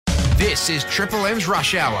This is Triple M's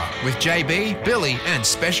Rush Hour with JB, Billy and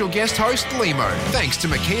special guest host Limo. Thanks to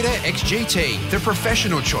Makita XGT, the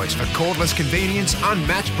professional choice for cordless convenience,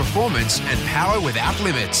 unmatched performance and power without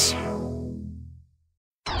limits.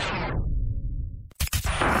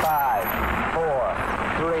 5, 4,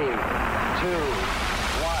 3, 2, 1.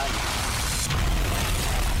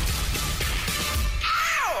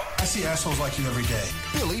 I see assholes like you every day.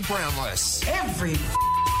 Billy Brownless. Every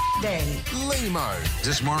day. Limo. Is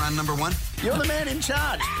this moron number one? You're the man in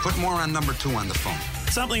charge. Put moron number two on the phone.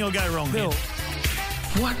 Something will go wrong here.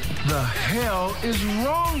 What the hell is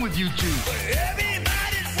wrong with you two?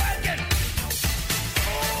 Everybody's working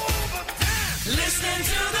overtime. Listening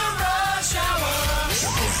to the Rush Hour.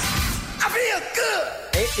 I feel good.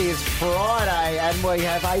 It is Friday and we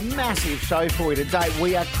have a massive show for you today.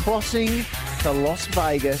 We are crossing to Las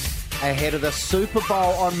Vegas ahead of the Super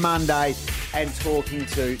Bowl on Monday and talking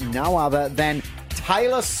to no other than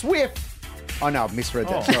Taylor Swift. Oh no, I've misread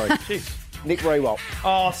that, sorry. Jeez. Nick Riewoldt.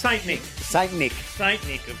 Oh, Saint Nick. Saint Nick. Saint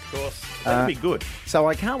Nick, of course. That'll be good. So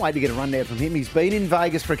I can't wait to get a rundown from him. He's been in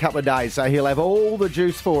Vegas for a couple of days, so he'll have all the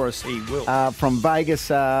juice for us. He will. From Vegas.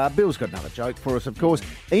 Bill's got another joke for us, of course.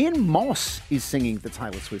 Ian Moss is singing the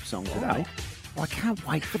Taylor Swift song today. I can't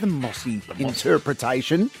wait for the Mossy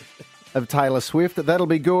interpretation of Taylor Swift. That'll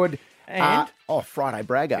be good. And? Friday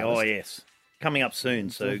brag artist. Oh, yes. Coming up soon,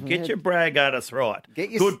 so get your brag artists right.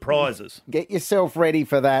 Get your- Good prizes. Get yourself ready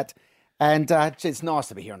for that. And it's nice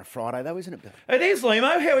to be here on a Friday, though, isn't it, Bill? It is,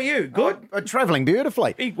 Limo. How are you? Good? Travelling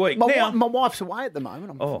beautifully. Big week. My, Now- my wife's away at the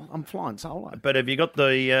moment. I'm flying solo. But have you got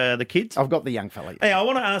the kids? I've got the young fella. Hey, I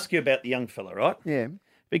want to ask you about the young fella, right? Yeah.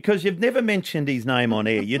 Because you've never mentioned his name on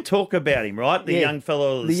air. You talk about him, right? The Yeah. young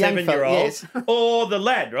fellow, the The young fella, 7-year-old, yes. or the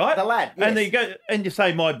lad, right? The lad, yes. And then you go and you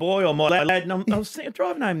say my boy or my lad. And I was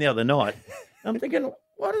driving home the other night. I'm thinking,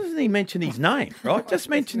 why doesn't he mention his name, right? Just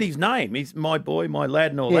mention his name. He's my boy, my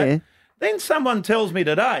lad, and all Yeah. that. Then someone tells me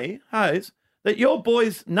today, Hose, that your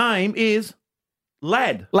boy's name is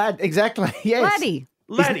Lad. Lad, exactly. Yes.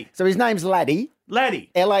 Laddie. So his name's Laddie.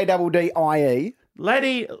 Laddie. Laddie.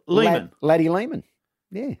 Laddie Lehman. Laddie Lehman.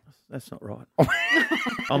 Yeah. That's not right.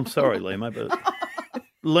 I'm sorry, Limo, but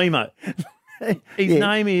Limo. His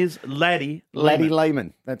name is Laddie Laddie Lehman.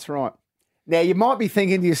 Lehman. That's right. Now, you might be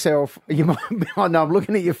thinking to yourself, I know, I'm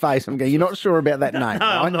looking at your face. I'm going, you're not sure about that name. No,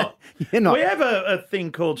 I'm not. You're not. We have a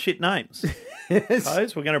thing called shit names. Yes.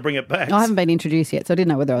 Suppose we're going to bring it back. I haven't been introduced yet, so I didn't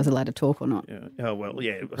know whether I was allowed to talk or not. Yeah. Oh, well,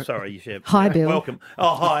 yeah. Sorry, you should. Hi, Bill. Welcome.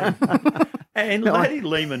 Oh, hi. And Laddie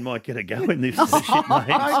Lehman might get a go in this shit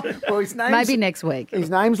names. Well, his name's, Maybe next week. His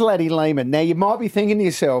name's Laddie Lehman. Now, you might be thinking to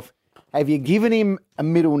yourself, have you given him a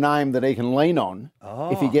middle name that he can lean on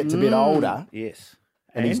if he gets a bit older Yes.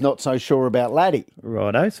 and he's not so sure about Laddie?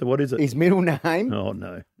 Righto, so what is it? His middle name, Oh,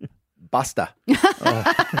 no. Buster.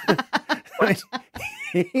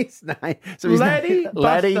 His name. So his Laddie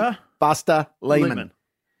Laddie Buster Buster Lehman. Lehman.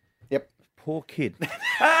 Yep. Poor kid.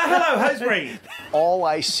 Hello, Hosbury. All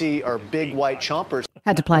I see are big white chompers.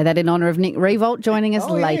 Had to play that in honour of Nick Riewoldt joining us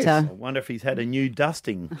Oh, yes. later. I wonder if he's had a new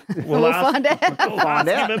dusting. We'll find out. We'll ask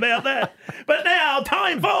him about that. But now,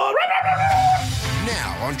 time for...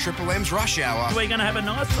 Now on Triple M's Rush Hour, We're going to have a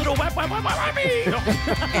nice little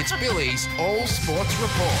it's Billy's All Sports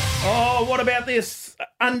Report. Oh, what about this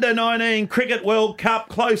Under-19 Cricket World Cup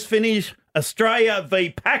close finish? Australia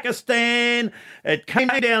v Pakistan. It came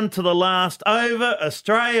down to the last over.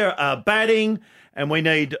 Australia are batting, and we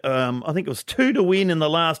need, I think it was 2 to win in the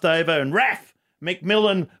last over. And Raf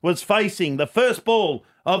McMillan was facing the first ball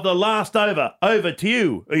of the last over. Over to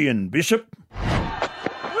you, Ian Bishop.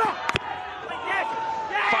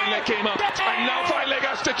 Finally came up, and now finally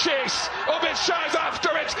gets to chase. Shah's after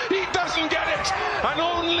it. He doesn't get it. And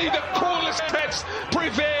only the coolest heads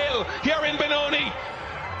prevail here in Benoni.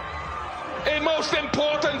 A most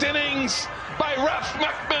important innings by Raf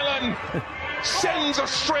McMillan sends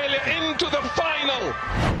Australia into the final.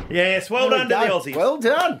 Yes, well done to the Aussies. Well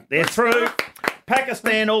done. They're through.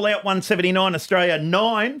 Pakistan all out 179, Australia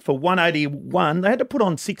 9 for 181. They had to put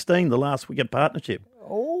on 16 the last wicket partnership.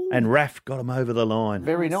 Oh. And Raf got them over the line.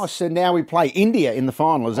 Very nice. So now we play India in the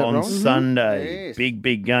final, is that On right? Sunday. Yes.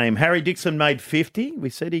 Big game. Harry Dixon made 50. We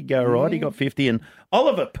said he'd go right. He got 50. And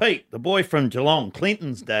Oliver Peake, the boy from Geelong,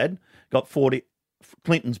 Clinton's dad, got 40.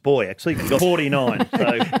 Clinton's boy, actually, got 49.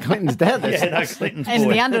 So Clinton's dad. That's Clinton's And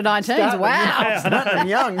boy. the under-19s, wow. starting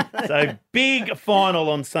young. So big final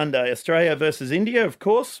on Sunday. Australia versus India, of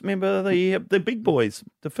course. Remember the big boys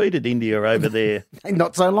defeated India over there.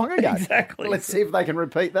 Not so long ago. Exactly. Let's see if they can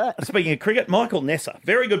repeat that. Speaking of cricket, Michael Nessa,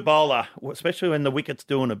 very good bowler, especially when the wicket's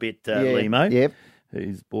doing a bit, Limo. Yep.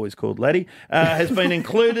 whose boy's called Laddie, has been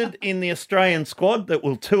included in the Australian squad that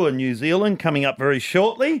will tour New Zealand coming up very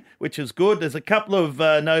shortly, which is good. There's a couple of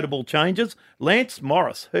notable changes. Lance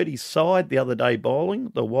Morris hurt his side the other day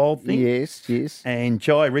bowling, the wild thing. Yes. And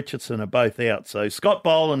Jai Richardson are both out. So Scott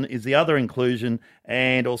Boland is the other inclusion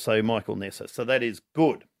and also Michael Nessa. So that is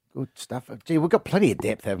good. Good stuff. Gee, we've got plenty of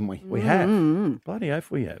depth, haven't we? We have. Bloody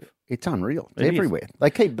oath we have. It's unreal. It's It is. everywhere. They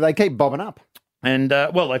keep bobbing up. And,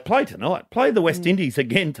 they play tonight. Play the West Indies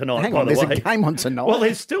again tonight, Hang by on, the there's way. a game on tonight. Well,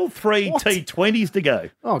 there's still 3 What? T20s to go.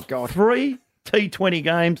 Oh, God. 3 T20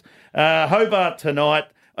 games. Hobart tonight.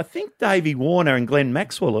 I think Davey Warner and Glenn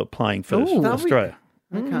Maxwell are playing for Australia.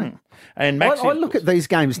 Okay. And Maxi, I look at these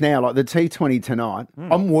games now, like the T20 tonight.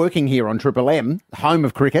 I'm working here on Triple M, home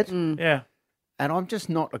of cricket. Yeah. And I'm just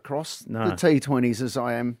not across the No. T20s as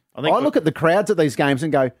I am. I think I look at the crowds at these games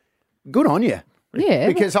and go, good on you. Yeah.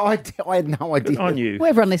 Because I had no idea. on you. Well,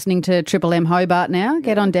 everyone listening to Triple M Hobart now,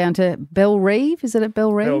 get on down to Bell Reeve. Is it at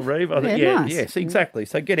Bell Reeve? Bell Reeve, I think. nice. Yes, exactly.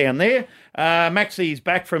 So get down there. Maxi's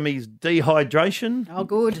back from his dehydration. Oh,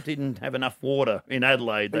 good. Didn't have enough water in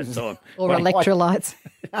Adelaide that time. Or electrolytes.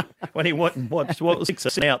 When he went and watched what was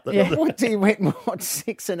 6 and out. What do you went and watched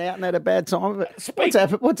 6 and out and had a bad time of it?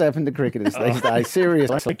 What's happened to cricketers these days?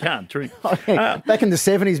 Seriously. I can't drink. Back in the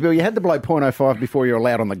 70s, Bill, you had to blow .05 before you're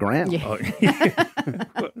allowed on the ground. Yeah.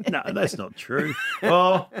 Oh, no, that's not true.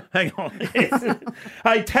 Oh, hang on. Yes.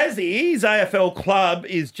 Hey, Tassie's AFL club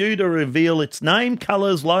is due to reveal its name,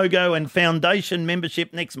 colours, logo and foundation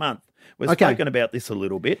membership next month. We've spoken about this a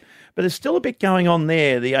little bit, but there's still a bit going on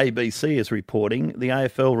there. The ABC is reporting the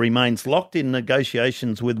AFL remains locked in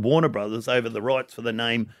negotiations with Warner Brothers over the rights for the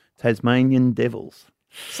name Tasmanian Devils.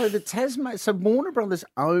 So so Warner Brothers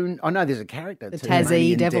own. I know there's a character. The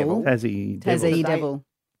Tasmanian Tassie Devil. Tassie Devils. Tassie Devil.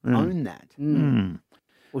 Own that.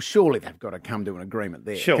 Well, surely they've got to come to an agreement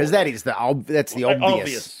there, Sure. because that's the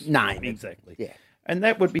obvious name. Exactly. Yeah. And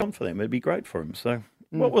that would be fun for them. It'd be great for them. So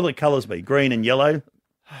what will the colours be? Green and yellow?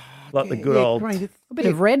 Like the good old... green. A bit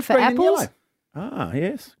of red for Green and apples. yellow. Ah,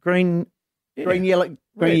 yes. Green... Yeah. Green,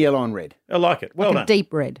 yellow, and red. I like it. Well Like done. a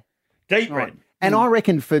deep red. Deep red. And I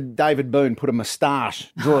reckon for David Boone, draw a moustache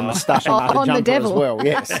on the On the jumper devil. as well.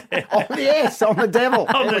 Yes. Yes, on the devil.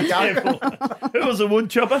 On There the we go. devil. Who was a wood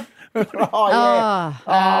chopper? Oh, yeah.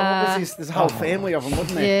 What was this? There's a whole family of them,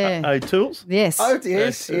 wasn't there? Yeah. O'Toole's. Yes. Oh,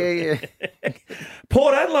 yes. Yeah.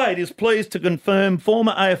 Port Adelaide is pleased to confirm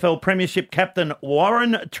former AFL Premiership captain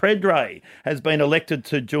Warren Tredrea has been elected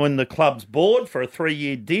to join the club's board for a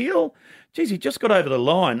 3-year deal. Geez, he just got over the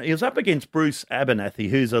line. He was up against Bruce Abernathy,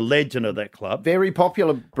 who's a legend of that club. Very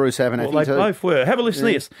popular, Bruce Abernathy, Well, they too. both were. Have a listen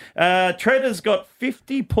to this. Treader's got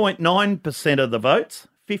 50.9% of the votes,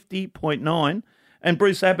 50.9, and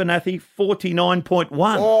Bruce Abernathy 49.1.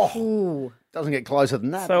 Oh, doesn't get closer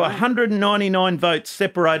than that. So mate. 199 votes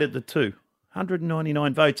separated the two.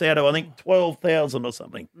 199 votes out of, I think, 12,000 or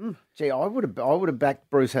something. Gee, I would have backed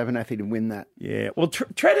Bruce Abernathy to win that. Yeah. Well,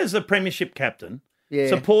 Treader's the premiership captain. Yeah.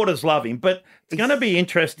 Supporters love him. But it's going to be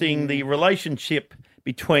interesting, the relationship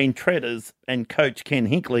between Treaders and coach Ken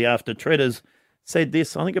Hinkley after Treaders said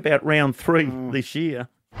this, I think, about round 3 this year.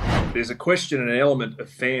 There's a question and an element of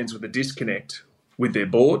fans with a disconnect with their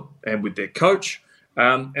board and with their coach.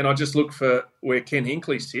 And I just look for where Ken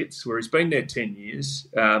Hinkley sits, where he's been there 10 years.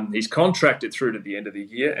 He's contracted through to the end of the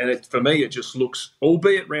year. And for me, it just looks,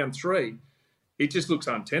 albeit round 3, it just looks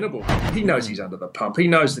untenable. He knows he's under the pump. He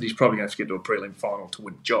knows that he's probably going to have to get to a prelim final to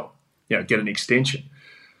win a job, get an extension.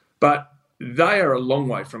 But they are a long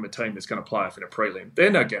way from a team that's going to play off in a prelim. They're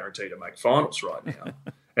no guarantee to make finals right now.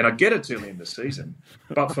 And I get it's early in the season.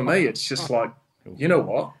 But for me, it's just like, you know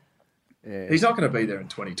what? Yeah. He's not going to be there in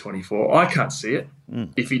 2024. I can't see it.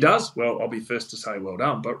 If he does, well, I'll be first to say well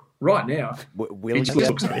done. But right now, it just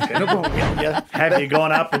looks untenable. Have you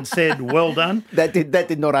gone up and said well done? That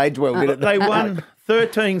did not age well, did it? They won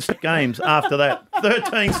 13 games after that.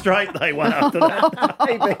 13 straight they won after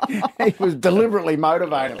that. He was deliberately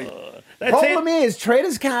motivated. Problem is,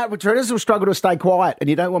 Treaders will struggle to stay quiet, and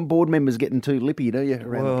you don't want board members getting too lippy, do you?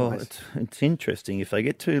 Around the place. It's interesting if they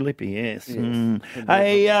get too lippy, yes.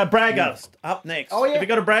 Hey, brag artist, up next. Oh, yeah. Have you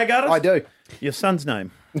got a brag artist? I do. Your son's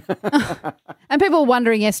name. And people were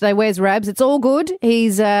wondering yesterday, where's Rabs? It's all good.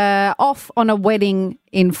 He's off on a wedding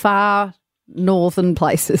in far northern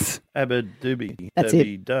places. Aberdoobie. That's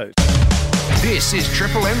it. Dope. This is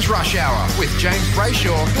Triple M's Rush Hour with James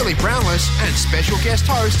Brayshaw, Billy Brownless, and special guest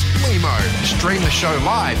host, Limo. Stream the show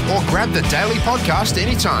live or grab the daily podcast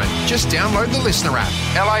anytime. Just download the Listener app.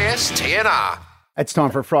 LISTNR. It's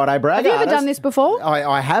time for a Friday brag. Have you ever done this before?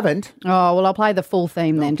 I haven't. Oh, well, I'll play the full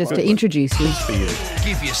theme then, just to introduce you. For you.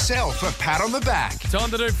 Give yourself a pat on the back.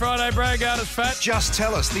 Time to do Friday brag artist fat. Just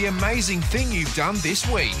tell us the amazing thing you've done this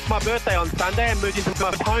week. My birthday on Sunday and moved into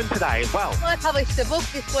my home today as well. I published a book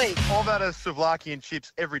this week. I've had a souvlaki and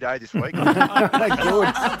chips every day this week. Good. On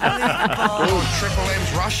Triple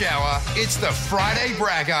M's Rush Hour, it's the Friday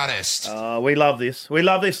Brag Artist. We love this. We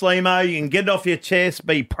love this, Limo. You can get it off your chest,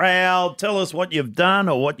 be proud, tell us what you've done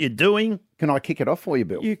or what you're doing. Can I kick it off for you,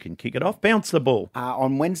 Bill? You can kick it off. Bounce the ball.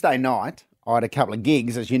 On Wednesday night, I had a couple of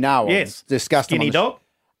gigs, as you know. Yes. I discussed Skinny them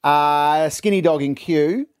Dog. Skinny Dog in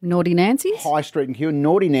Kew. Naughty Nancy's? High Street in Kew. And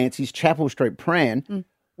Naughty Nancy's, Chapel Street, Pran.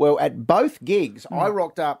 Well, at both gigs, I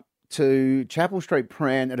rocked up to Chapel Street,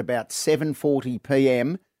 Pran at about 7:40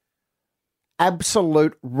 p.m.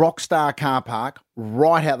 Absolute rock star car park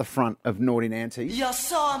right out the front of Naughty Nancy's. You're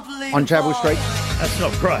so unbelievable. On Chapel Street. That's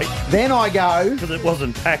not great. Then I go... Because it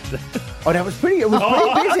wasn't packed. Oh, that was pretty... It was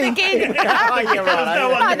pretty busy. The gig. You're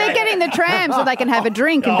right. They're getting the tram so they can have a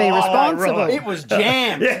drink and be responsible. right. It was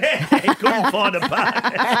jammed. Yeah, he couldn't find a park.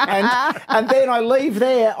 and then I leave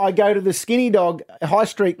there. I go to the Skinny Dog High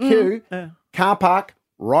Street queue, car park,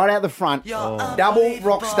 right out the front. Double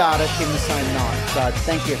rock started in the same night. So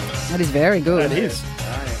thank you. That is very good. It is.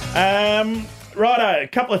 Righto, a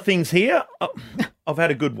couple of things here. I've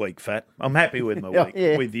had a good week, Fat. I'm happy with my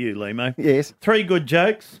week with you, Limo. Yes. 3 good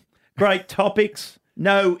jokes, great topics,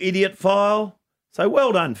 no idiot file. So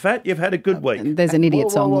well done, Fat. You've had a good week. There's an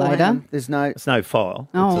idiot song hang later. on. There's no... It's no file.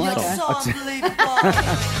 Oh, it's a okay. song. So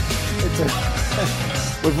unbelievable.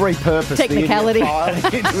 We've repurposed Technicality. the idiot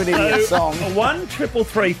file into an idiot song.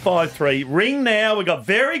 1-333-533. Ring now. We've got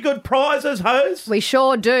very good prizes, Hose. We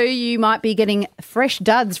sure do. You might be getting fresh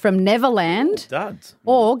duds from Neverland Duds.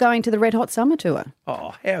 or going to the Red Hot Summer Tour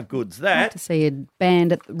Oh, how good's to that? see a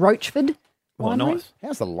band at Roachford. Oh, Winery. nice.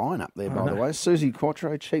 How's the lineup there, by the way? Susie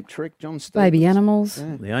Quattro, Cheap Trick, John Stevens. Baby Animals.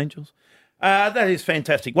 The Angels. That is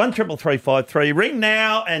fantastic. 1-333-533. Ring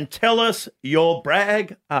now and tell us your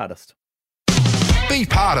brag artist. Be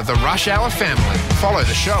part of the Rush Hour family. Follow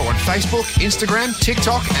the show on Facebook, Instagram,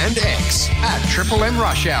 TikTok, and X at Triple M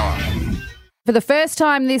Rush Hour. For the first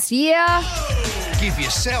time this year, Give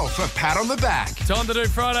yourself a pat on the back. Time to do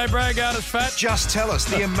Friday brag artist fat. Just tell us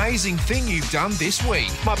the amazing thing you've done this week.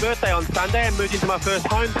 My birthday on Sunday and moved into my first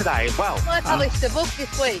home today as well. I published a book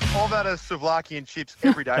this week. I've had a souvlaki and chips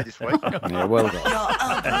every day this week. Yeah, well done.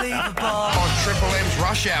 You're unbelievable. On Triple M's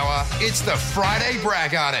Rush Hour, it's the Friday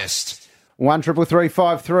Brag Artist.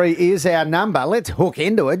 1-333-533 is our number. Let's hook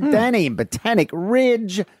into it. Danny in Botanic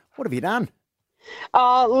Ridge. What have you done?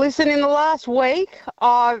 Listen, in the last week,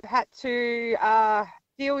 I've had to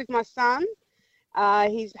deal with my son.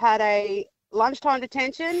 He's had a lunchtime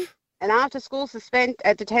detention, an after-school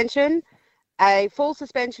detention, a full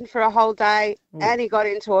suspension for a whole day, and he got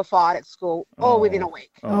into a fight at school, all within a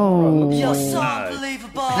week. You're so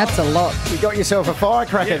unbelievable. that's a lot. You got yourself a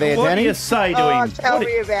firecracker there, What Danny. do you say to him? Tell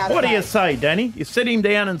me about it. What do you mate. say, Danny? You sit him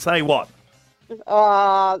down and say what? No,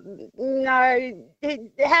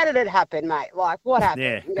 how did it happen, mate? Like, what happened?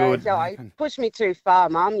 Yeah, you know, good. so he pushed me too far,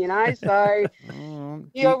 Mum, you know, so,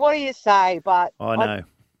 you know, what do you say? But I know.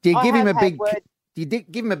 Do you I give him have a had big? words. Do you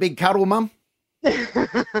give him a big cuddle, Mum?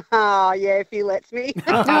 Oh, yeah, if he lets me.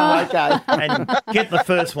 Oh, okay. And get the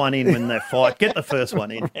first one in when they fight. Get the first one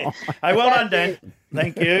in. Hey, well done, Dan.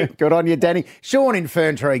 Thank you. Good on you, Danny. Sean in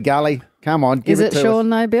Ferntree Gully. Come on, give Is it to Sean,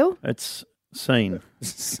 though, Bill? It's seen.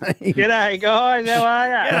 us. G'day, guys. How are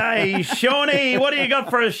you? Hey, Shawnee. What do you got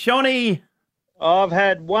for us, Shawnee? I've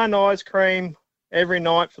had one ice cream every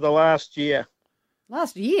night for the last year.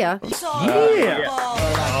 Last year? So Yeah.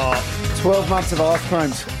 unbelievable. 12 months of ice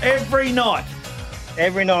creams. Every night.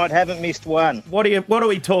 Every night, haven't missed one. What are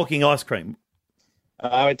we talking ice cream?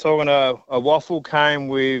 We're talking a waffle cone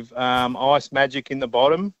with ice magic in the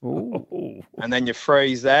bottom, Ooh. and then you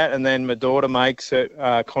freeze that, and then my daughter makes it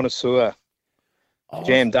connoisseur.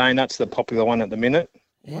 Jam Donut's the popular one at the minute.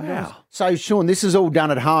 Wow. So, Sean, this is all done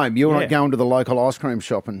at home. You're Yeah. not going to the local ice cream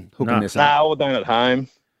shop and hooking No. this No, up. all done at home.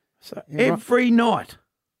 So every night.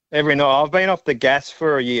 Every night. I've been off the gas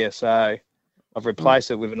for a year, so I've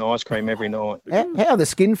replaced it with an ice cream every night. How are the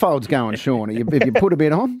skin folds going, Sean? Have you put a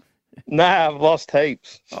bit on? No, I've lost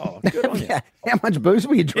heaps. Oh, good on you. How much booze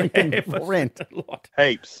were you drinking Yeah, beforehand? a lot.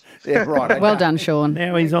 Heaps. Yeah, right. Well done, Sean.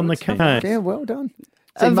 Now he's on the cone. Yeah, well done.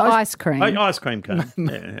 See, Of most, ice cream. Ice cream cone.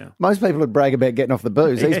 Yeah. most people would brag about getting off the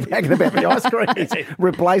booze. He's bragging about the ice cream. He's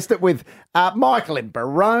replaced it with Michael in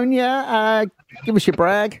Baronia. Give us your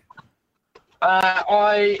brag.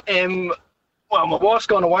 I am Well, my wife's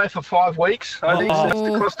gone away for 5 weeks. I think she's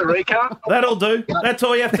to Costa Rica. That'll do. That's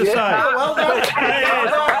all you have to say. Well done.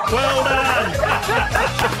 Yes, well done.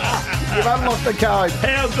 You've unlocked the code.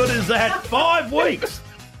 How good is that? 5 weeks.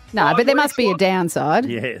 No, but there must be a downside.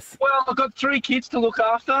 Yes. Well, I've got 3 kids to look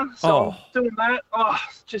after, so I'm doing that.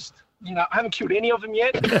 Just, I haven't killed any of them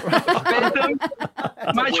yet. Fed them,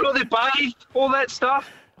 made sure they're bathed, all that stuff.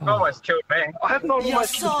 Almost killed me. I have not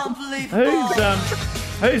almost killed them.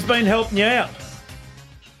 Who's been helping you out?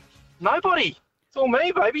 Nobody. It's all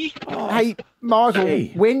me, baby. Hey, Michael,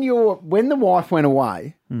 when the wife went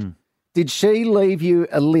away, did she leave you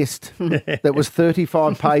a list that was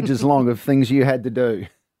 35 pages long of things you had to do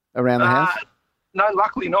around the house? No,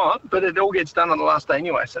 luckily not, but it all gets done on the last day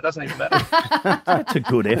anyway, so it doesn't even matter. That's a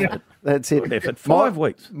good effort. That's it. Good effort. 5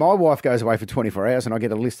 weeks. My wife goes away for 24 hours and I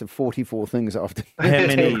get a list of 44 things I have to How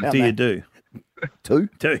many do you do? 2.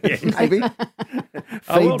 2, yeah. Maybe.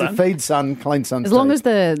 Well done. Feed son, clean son's As long teeth.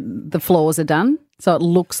 as the floors are done, so it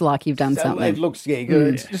looks like you've done something. It looks,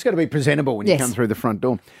 good. It's just got to be presentable when you Yes. come through the front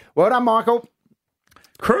door. Well done, Michael.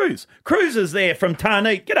 Cruz is there from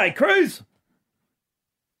Tarneet. G'day, Cruz.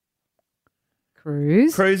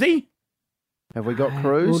 Cruzy? Have we got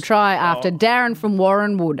Cruz? We'll try after Darren from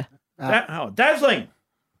Warrenwood. Dazzling.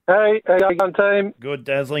 Hey, how you going, team? Good,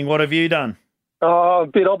 Dazzling. What have you done? Oh, a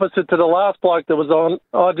bit opposite to the last bloke that was on.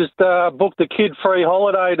 I just booked a kid-free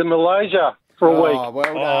holiday to Malaysia for a week.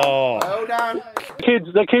 Well done. Well done.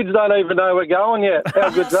 The kids don't even know we're going yet. How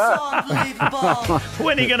good's that?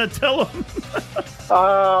 When are you going to tell them?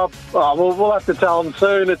 We'll have to tell them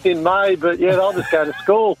soon. It's in May, but yeah, they'll just go to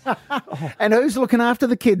school. And who's looking after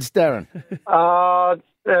the kids, Darren?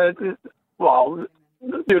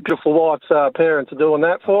 Beautiful wife's parents are doing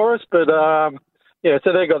that for us, but so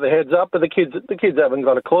they got the heads up, but the kids haven't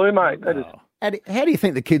got a clue, mate. They just, How do you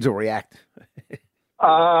think the kids will react?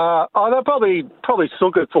 they'll probably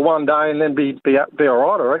sook it for one day and then be all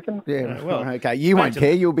right, I reckon. Yeah, well, okay. You won't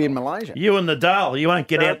care. You'll be in Malaysia. You and the Dale. You won't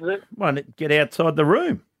get won't get outside the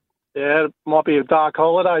room. Yeah, it might be a dark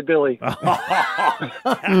holiday, Billy.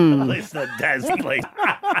 Listen to Daz, please.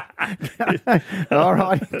 All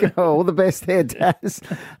right. All the best there, Daz.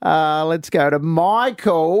 Let's go to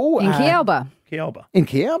Michael. In Kialba. In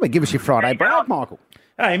Kialba. Give us your Friday break, Michael.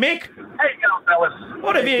 Hey, Mick. How you going, fellas?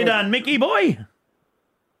 What have you done, Mickey boy?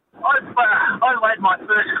 I laid my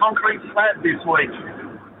first concrete slab this week.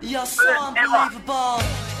 You're so unbelievable.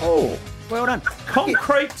 Oh, well done.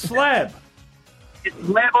 Concrete slab. It's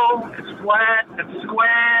level, it's flat, it's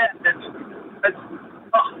square, it's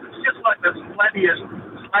just like the flabbiest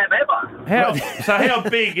slab ever. How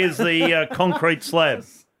big is the concrete slab?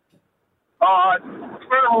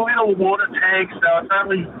 Through a little water tank, so it's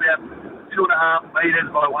only about 2.5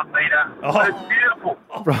 metres by 1 metre. So it's beautiful.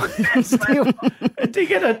 Right. Do you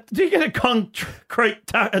get a concrete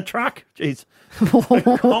truck? Jeez. A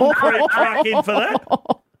concrete truck in for that?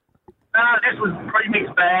 This was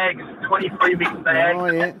pre-mixed bags, 20 pre-mixed bags. Oh,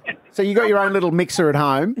 yeah. So you got your own little mixer at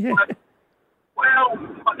home? Yeah. Well,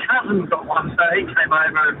 my cousin got one, so he came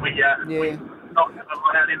over and we knocked it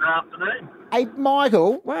out in the afternoon. Hey,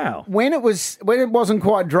 Michael. Wow. When it wasn't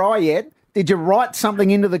quite dry yet, did you write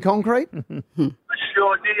something into the concrete? I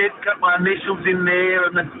sure did. Got my initials in there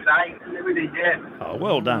and the date and everything, yeah. Oh,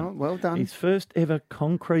 well done. Oh, well done. His first ever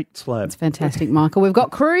concrete slab. It's fantastic, Michael. We've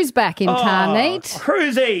got Cruz back in Tarneet.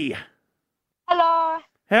 Cruzy. Hello.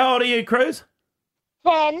 How old are you, Cruz?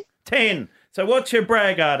 10. 10. So what's your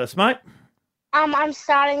brag artist, mate? I'm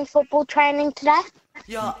starting football training today.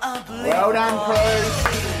 You're unbelievable. Well done, Cruz.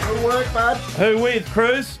 Good work, bud. Who with,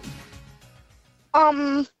 Cruz?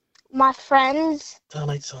 My friends.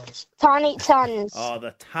 Tarneet Sons. Tarneet Sons. Oh,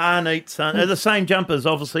 the Tarneet Suns. They're the same jumpers,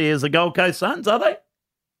 obviously, as the Gold Coast Suns, are they?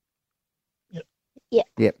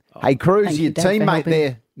 Yep. Hey, Cruz, Thank your you, Dad, for teammate helping.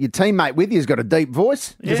 there, your teammate with you's got a deep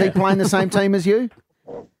voice. Does he play in the same team as you?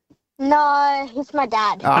 No, he's my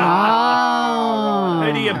dad. Oh.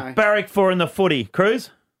 Who do you barrack for in the footy,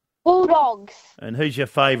 Cruz? Bulldogs. And who's your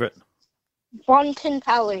favourite?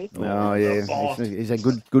 Bontempelli. Oh, yeah. He's a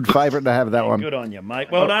good favourite to have, that one. Good on you, mate.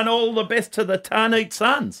 Well done. All the best to the Tarneet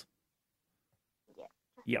Suns.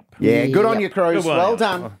 Yep. Yeah, good on you, Cruz. Good one. Well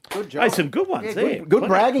done. Good job. Hey, some good ones there. Good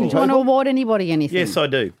bragging, Do you want to people. award anybody anything? Yes, I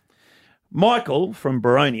do. Michael from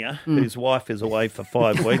Baronia, whose wife is away for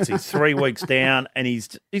 5 weeks. He's 3 weeks down and he's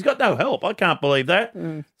got no help. I can't believe that.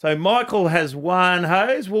 So Michael has one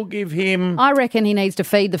hose. We'll give him... I reckon he needs to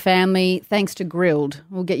feed the family thanks to Grilled.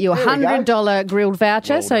 We'll get you a $100 Grilled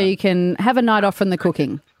voucher so you can have a night off from the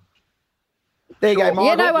cooking. There you go, Michael.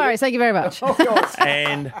 Yeah, no worries. Thank you very much.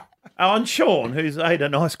 And and Sean, who's ate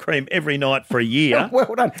an ice cream every night for a year.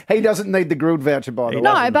 Well done. He doesn't need the grilled voucher, by the way.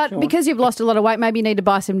 No, but because you've lost a lot of weight, maybe you need to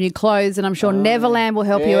buy some new clothes, and I'm sure Neverland will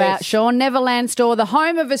help you out. Sean, Neverland Store, the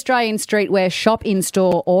home of Australian streetwear. Shop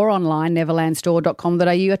in-store or online, neverlandstore.com.au.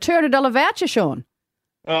 A $200 voucher, Sean.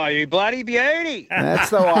 Oh, you bloody beauty. That's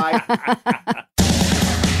the way.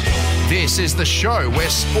 This is the show where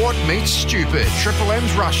sport meets stupid. Triple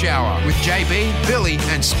M's Rush Hour with JB, Billy,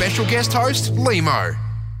 and special guest host Limo.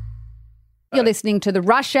 You're listening to the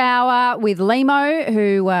Rush Hour with Limo,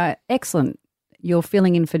 who excellent. You're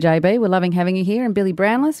filling in for JB. We're loving having you here. And Billy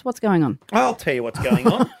Brownless, what's going on? I'll tell you what's going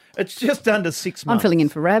on. It's just under 6 months. I'm filling in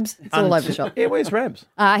for Rabs. It's all over the shop. Yeah, where's Rabs?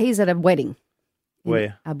 He's at a wedding.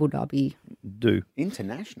 Where? Abu Dhabi.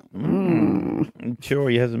 International. I'm sure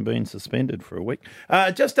he hasn't been suspended for a week.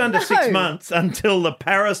 Just under 6 months until the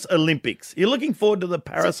Paris Olympics. You're looking forward to the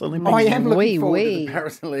Paris Olympics? I am looking forward to the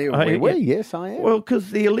Paris Olympics. Yes, I am. Well,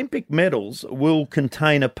 because the Olympic medals will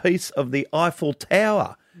contain a piece of the Eiffel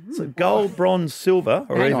Tower. So gold, bronze, silver,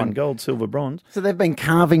 or Hang even on. gold, silver, bronze. So they've been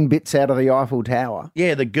carving bits out of the Eiffel Tower.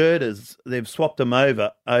 Yeah, the girders, they've swapped them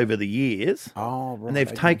over the years. Oh, right. And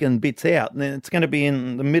they've taken bits out, and then it's going to be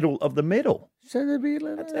in the middle of the medal. So there'll be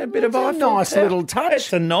a bit of Eiffel nice Tower. little touch.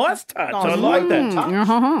 It's a nice touch. Nice I like that little touch.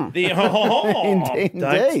 touch.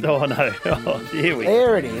 Indeed. Oh, no. Oh, here we go.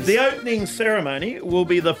 There it is. The opening ceremony will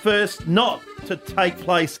be the first not to take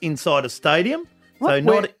place inside a stadium. What?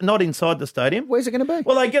 So not inside the stadium. Where's it going to be?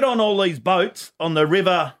 Well, they get on all these boats on the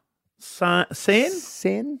river Seine.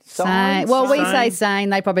 Seine. Well, we say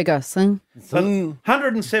Seine. They probably go Seine.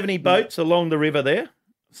 170 boats along the river there.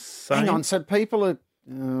 Hang on. So people are...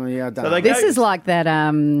 Oh, yeah, I don't know. This is like that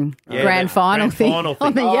grand final thing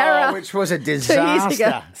on the Yarra. Which was a 2 years disaster.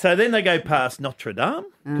 ago. So then they go past Notre Dame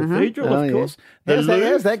Cathedral, of course. Yeah. The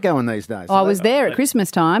How's that going these days? I was there at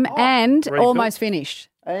Christmas time and very almost finished.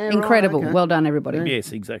 Yeah, Incredible. right, okay. Well done, everybody.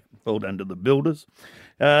 Yes, exactly. Well done to the builders.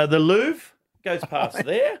 The Louvre goes past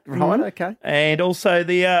there. Right, okay. And also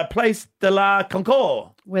the Place de la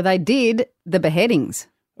Concorde. Where they did the beheadings.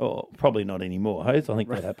 Oh, probably not anymore, Hayes. I think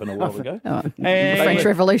that happened a while ago. French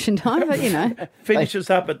Revolution time, but you know.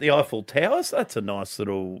 Finishes up at the Eiffel Tower, so that's a nice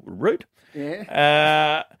little route.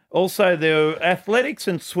 Yeah. Also, the athletics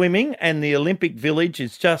and swimming and the Olympic Village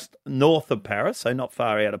is just north of Paris, so not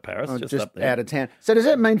far out of Paris, just up there. out of town. So does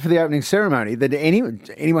that mean for the opening ceremony that anyone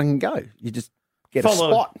can go? You just get a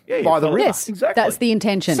spot by the river? Yes, exactly. That's the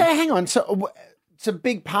intention. So hang on. So it's a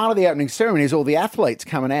big part of the opening ceremony is all the athletes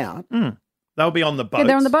coming out. They'll be on the boats. Yeah,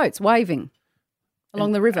 they're on the boats waving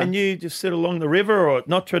along the river. And you just sit along the river or at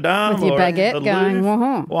Notre Dame with your or baguette the going,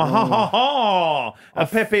 Louvre. wah-ha. A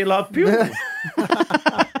Pepe La Pew.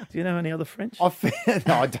 Do you know any other French? No,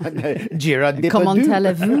 I don't know. Gerard Comment Depardieu.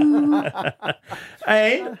 allez-vous?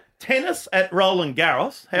 And tennis at Roland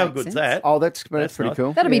Garros. How Makes good's sense. that? Oh, that's pretty nice.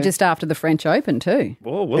 cool. That'll be just after the French Open too.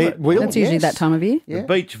 Oh, will it? That's usually that time of year. The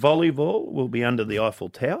beach volleyball will be under the Eiffel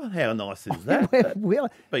Tower. How nice is that? Beach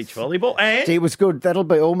volleyball. And Gee, it was good. That'll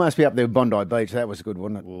be almost be up there with Bondi Beach. That was good,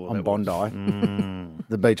 wasn't it? On Bondi.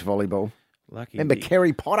 The beach volleyball. Lucky. Remember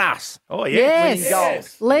Kerry Pottas? Oh, yeah.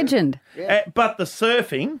 Yes. Legend. But the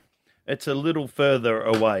surfing, it's a little further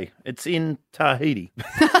away. It's in Tahiti.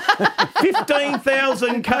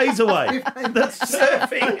 15,000 k's away. The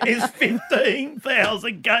surfing is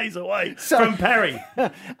 15,000 k's away from Paris.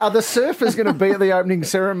 Are the surfers going to be at the opening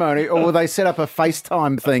ceremony or will they set up a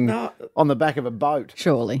FaceTime thing on the back of a boat?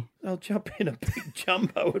 Surely. They'll jump in a big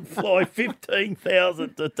jumbo and fly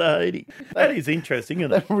 15,000 to Tahiti. That is interesting,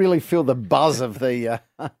 isn't it? They'll really feel the buzz of the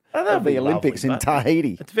Olympics in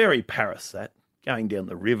Tahiti. It's very Paris, that. Going down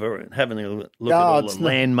the river and having a look at all the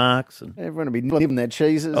landmarks. And everyone will be living their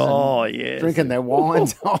cheeses yes. Drinking their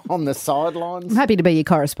wines on the sidelines. I'm happy to be your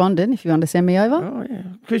correspondent if you want to send me over. Oh, yeah.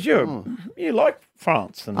 Because you like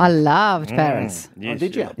France. And I loved Paris. Yes,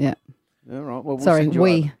 did you? Yeah. All right. Well, Sorry,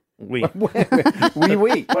 we. We.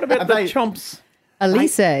 What about the Champs?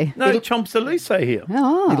 Elysee. No, Champs Elysee here.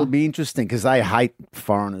 Oh. It'll be interesting because they hate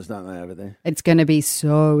foreigners, don't they, over there? It's going to be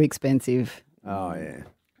so expensive. Oh, yeah.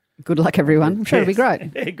 Good luck, everyone. I'm sure it'll be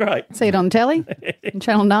great. Yeah, great. See it on telly, on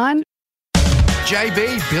Channel 9.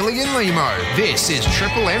 JB, Billy and Limo. This is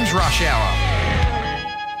Triple M's Rush Hour.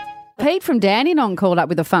 Pete from Dandenong called up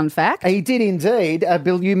with a fun fact. He did indeed.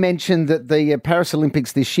 Bill, you mentioned that the Paris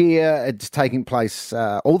Olympics this year, it's taking place,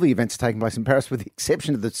 all the events are taking place in Paris with the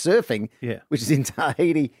exception of the surfing, which is in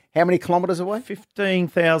Tahiti. How many kilometres away?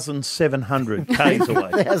 15,700 k's away.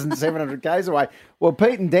 15,700 k's away. Well,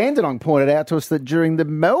 Pete and Dandenong pointed out to us that during the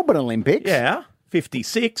Melbourne Olympics... Yeah,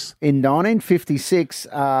 56. In 1956,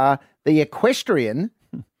 the equestrian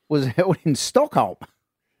was held in Stockholm.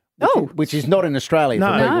 which is not in Australia No.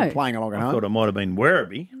 for people No. playing along at I home. thought it might have been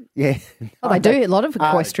Werribee. Yeah. Oh, they do a lot of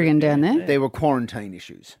equestrian down there. There were quarantine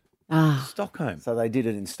issues. Ah. Stockholm. So they did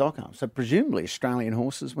it in Stockholm. So presumably Australian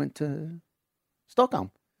horses went to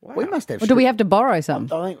Stockholm. We must have. Or do we have to borrow some?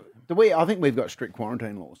 I think we've got strict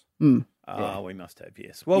quarantine laws. Oh, we must have,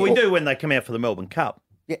 yes. Well, we do when they come out for the Melbourne Cup.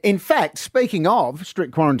 Yeah, in fact, speaking of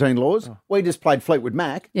strict quarantine laws, we just played Fleetwood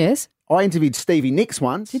Mac. Yes. I interviewed Stevie Nicks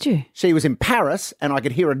once. Did you? She was in Paris and I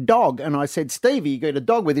could hear a dog and I said, Stevie, you got a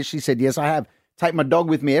dog with you? She said, yes, I have. Take my dog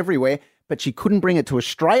with me everywhere. But she couldn't bring it to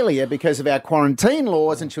Australia because of our quarantine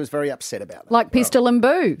laws and she was very upset about that. Like Pistol and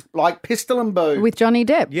Boo. Like Pistol and Boo. With Johnny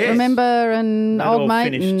Depp. Yes. Remember? And That Old all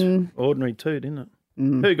Mate. finished And ordinary too, didn't it?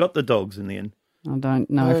 Who got the dogs in the end? I don't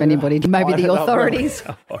know if anybody, maybe the authorities.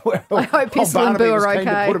 I hope Pistol and Boo are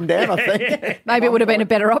okay. Put them down, I think. Maybe it would have been a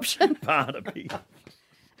better option. Barnaby.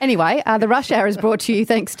 Anyway, the Rush Hour is brought to you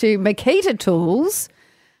thanks to Makita Tools.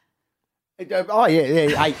 Oh,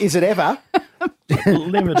 yeah. Hey, is it ever?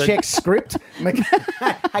 Limited. Check script.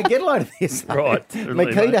 Hey, get a load of this. Right.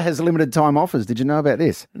 Makita has limited time offers. Did you know about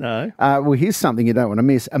this? No. Well, here's something you don't want to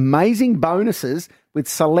miss. Amazing bonuses with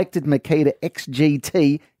selected Makita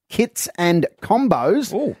XGT kits and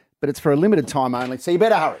combos. Ooh. But it's for a limited time only, so you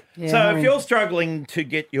better hurry. So if you're struggling to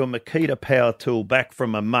get your Makita power tool back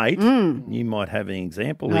from a mate, you might have an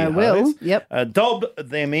example I here. will, Hose. yep. Dob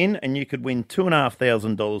them in and you could win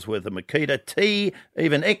 $2,500 worth of Makita T,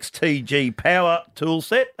 even XTG power tool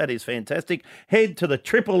set. That is fantastic. Head to the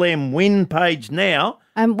Triple M win page now.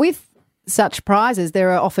 With such prizes,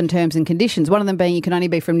 there are often terms and conditions. One of them being you can only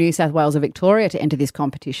be from New South Wales or Victoria to enter this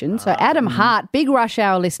competition. So Adam Hart, big Rush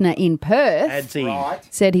Hour listener in Perth,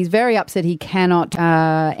 said he's very upset he cannot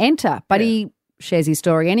enter, but he shares his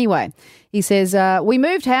story anyway. He says, we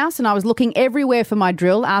moved house and I was looking everywhere for my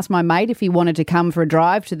drill, asked my mate if he wanted to come for a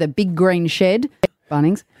drive to the big green shed,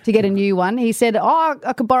 Bunnings, to get a new one. He said, I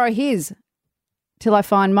could borrow his till I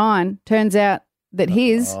find mine. Turns out that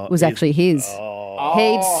his was actually his.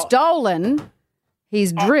 He'd stolen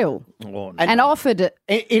his drill and offered it.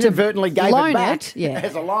 Inadvertently gave loan it back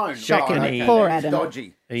as a loan. Shocking. Right, Poor that's Adam.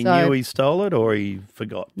 dodgy. He So- knew he stole it or he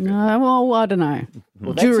forgot. No, well, I don't know.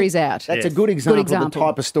 Well, that's Jury's out. That's a good example of the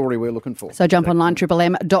type of story we're looking for. So jump online,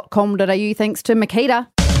 triplem.com.au, thanks to Makita.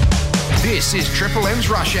 This is Triple M's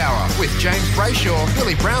Rush Hour with James Brayshaw,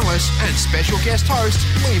 Billy Brownless, and special guest host,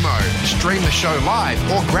 Limo. Stream the show live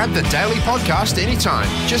or grab the daily podcast anytime.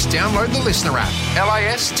 Just download the Listener app.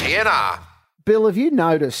 LASTNR. Bill, have you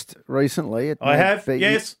noticed recently? I have,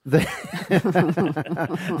 yes. The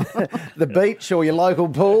beach or your local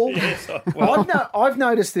pool? Yes, I've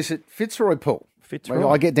noticed this at Fitzroy Pool. Fitzroy?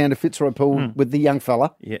 I get down to Fitzroy Pool with the young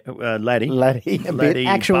fella. Yeah, Laddie. Laddie, a bit. Laddie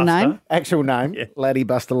Actual Buster. name? Actual name, Laddie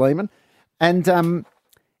Buster Lehman. And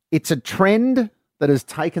it's a trend that has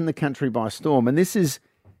taken the country by storm. And this is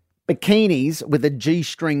bikinis with a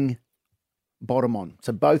G-string bottom on.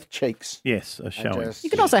 So both cheeks. Yes, a showing. You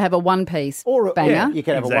could also have a one-piece banger. Yeah, you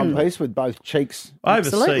could have Exactly. a one-piece with both cheeks.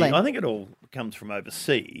 Overseas, Absolutely. I think it all comes from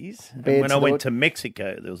overseas. And Bad when to I do went it. to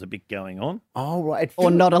Mexico, there was a bit going on. Oh, right.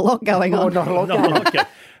 Or not a lot going on. Or not a lot Not going on. like it.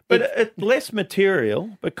 But less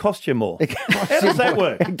material, but cost you more. How does that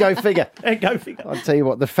work? Go figure. Go figure. I'll tell you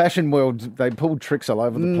what, the fashion world, they pulled tricks all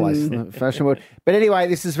over the place, the fashion world. But anyway,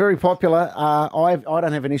 this is very popular. I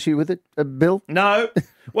don't have an issue with it, Bill. No.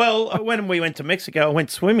 Well, when we went to Mexico, I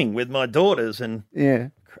went swimming with my daughters and Yeah.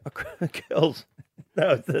 girls.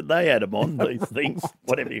 No, they had them on, these things,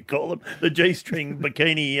 whatever you call them, the G-string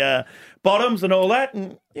bikini bottoms and all that.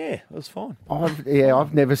 And, yeah, it was fine.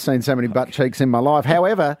 I've never seen so many butt cheeks in my life.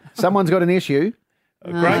 However, someone's got an issue.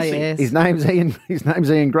 Gracie. yes. His name's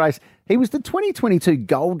Ian Grace. He was the 2022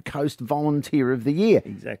 Gold Coast Volunteer of the Year.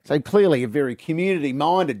 Exactly. So clearly a very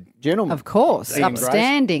community-minded gentleman. Of course, Ian Grace.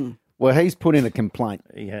 upstanding. Well, he's put in a complaint.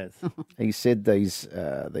 He has. He said these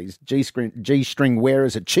G-string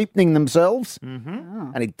wearers are cheapening themselves,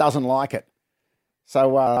 and he doesn't like it.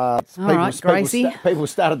 So right, Gracie. people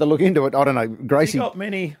started to look into it. I don't know, Has Gracie. he got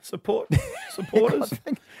many supporters? I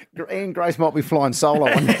think Ian Grace might be flying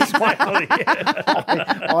solo on this one.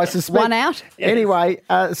 I suspect. One out? Anyway,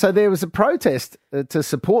 so there was a protest to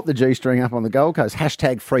support the G-string up on the Gold Coast.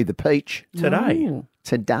 # Free the Peach.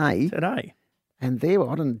 Today. And there,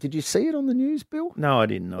 did you see it on the news, Bill? No, I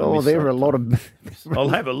didn't. There are a lot of... I'll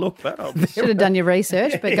have a look, but Should have done your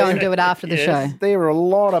research, but go and do it after the show. There are a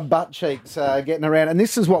lot of butt cheeks getting around. And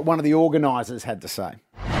this is what one of the organisers had to say.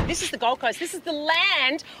 This is the Gold Coast. This is the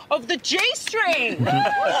land of the G-string. So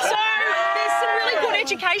there's some really good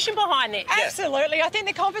education behind this. Absolutely. I think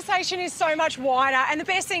the conversation is so much wider, and the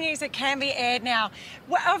best thing is it can be aired now.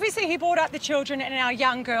 Well, obviously, he brought up the children and our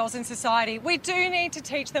young girls in society. We do need to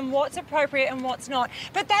teach them what's appropriate and what's not,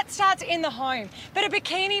 but that starts in the home. But a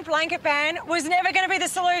bikini blanket ban was never going to be the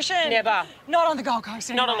solution. Never. Not on the Gold Coast.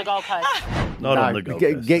 Anyway. Not on the Gold Coast. Not on the Gold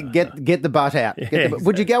Coast. Get the butt out.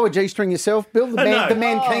 Would you go a G-string yourself, Bill? The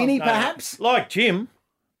mankini, No. perhaps? Like Jim.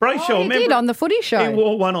 Brayshaw, he remember? did on the footy show. He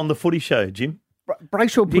wore one on the footy show, Jim.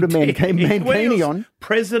 Brayshaw put a When he mankini was on.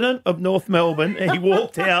 President of North Melbourne, he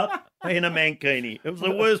walked out in a mankini. It was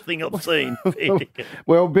the worst thing I've seen.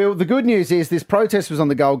 Well, Bill, the good news is this protest was on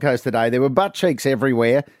the Gold Coast today. There were butt cheeks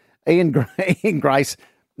everywhere. Ian Grace,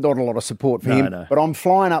 not a lot of support for him. No. But I'm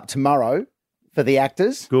flying up tomorrow for the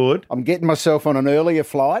actors. Good. I'm getting myself on an earlier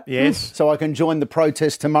flight. Yes. So I can join the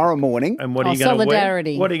protest tomorrow morning. And what are you going to wear?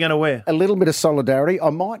 Solidarity. What are you going to wear? A little bit of solidarity.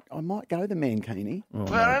 I might go the mankini.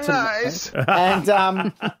 Very nice. And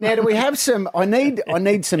now, do we have some? I need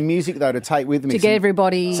some music though to take with me. To get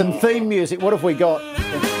everybody. Some theme music. What have we got?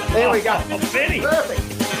 There we go. Benny. Perfect.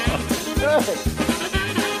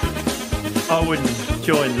 I wouldn't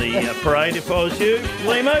join the parade if I was you,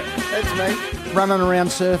 Limo. That's me. Running around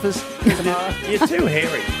surfers tomorrow. You're too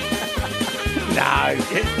hairy. No.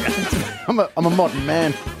 I'm a modern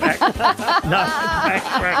man. Back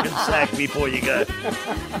crack and sack before you go.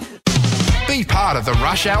 Be part of the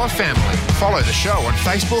Rush Hour family. Follow the show on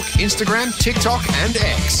Facebook, Instagram, TikTok and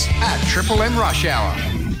X at Triple M Rush Hour.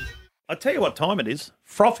 I tell you what time it is.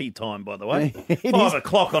 Frothy time, by the way. It 5 is.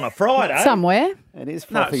 o'clock on a Friday. Somewhere. It is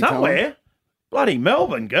No, frothy somewhere. time. Bloody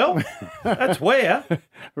Melbourne, girl. That's where.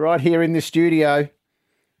 Right here in the studio.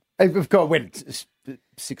 We've got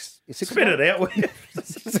six Spit it out.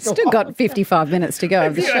 Still got 55 minutes to go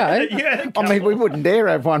of the show. I mean, we wouldn't dare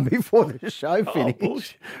have one before the show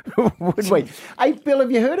finished, would we? Hey, Bill,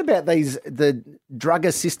 have you heard about the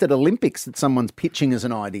drug-assisted Olympics that someone's pitching as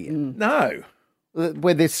an idea? No.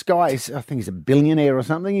 Where this guy is, I think he's a billionaire or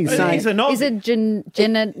something. He's saying Is it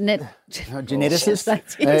geneticist?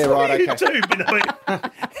 That's it. Yeah, right, okay. You too,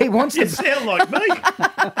 He wants You to sound like me.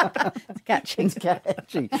 It's catching. It's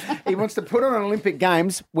catchy. He wants to put on an Olympic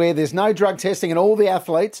Games where there's no drug testing and all the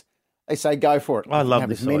athletes, they say go for it. I love Have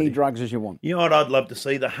this as many idea. drugs as you want. You know what I'd love to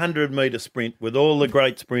see? The 100-metre sprint with all the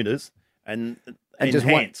great sprinters and just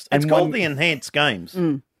one- enhanced. and It's called one- the Enhanced Games.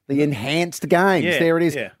 The enhanced games. Yeah, There it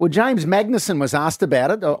is. yeah. Well, James Magnussen was asked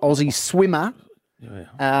about it, Aussie swimmer.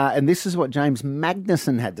 And this is what James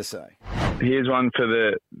Magnussen had to say. Here's one for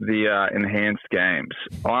the enhanced games.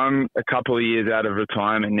 I'm a couple of years out of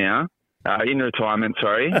retirement now. In retirement,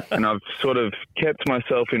 sorry, and I've sort of kept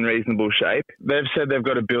myself in reasonable shape. They've said they've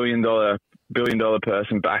got a billion dollar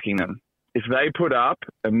person backing them. If they put up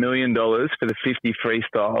 $1 million for the 50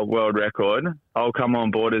 freestyle world record, I'll come on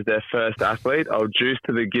board as their first athlete. I'll juice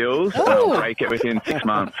to the gills and I'll break it within 6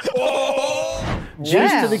 months.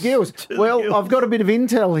 Juice to the gills. Well, I've got a bit of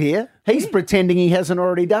intel here. He's pretending he hasn't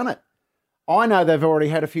already done it. I know they've already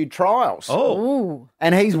had a few trials. Oh.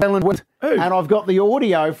 And he's well and good. And I've got the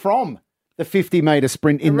audio from the 50-metre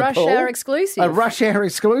sprint in the Rush pool. Hour exclusive. A Rush Hour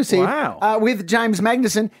exclusive. Wow. With James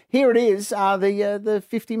Magnussen. Here it is, the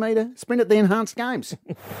 50-metre sprint at the Enhanced Games.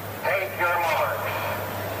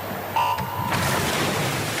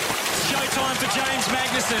 Showtime for James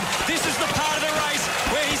Magnussen. This is the part of the race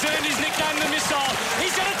where he's earned his nickname the Missile.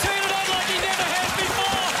 He's going to turn it on like he never has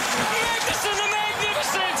before. Magnussen the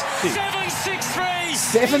Magnificent. 7.63.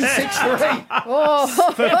 7.63. Oh,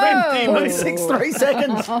 For 50 metres. 0.63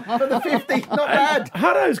 seconds for the 50. Not bad.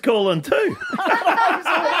 Hutto's calling too. Hutto's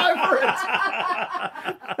all over it.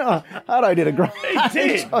 Hutto did a great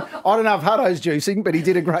did. job. I don't know if Hutto's juicing, but he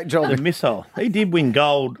did a great job. The missile. He did win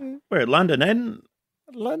gold. Where at London and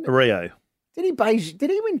Rio. Did he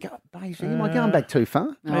win Beijing? Am I going back too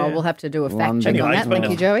far? Oh, we'll have to do a fact London. check on that. Thank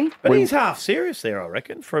you, Joey. But he's half serious there, I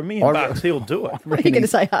reckon. For $1 million, he'll do it. What are you going to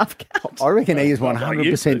say, half cut? I reckon he is Like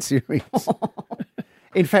 100% serious.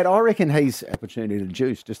 In fact, I reckon he's opportunity to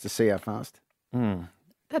juice just to see how fast.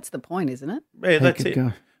 That's the point, isn't it? Yeah, that's could it.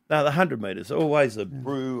 go. No, the 100 metres, always a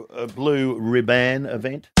blue ribbon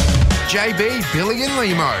event. JB, Billy and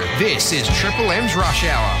Limo. This is Triple M's Rush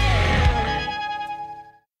Hour.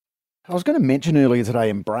 I was going to mention earlier today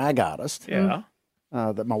in Brag Artist Yeah.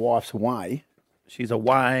 that my wife's away. She's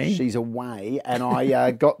away. She's away, and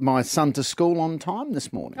I got my son to school on time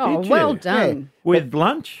this morning. Oh, Did you? well done. Yeah. With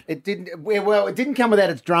lunch? It didn't. Well, it didn't come without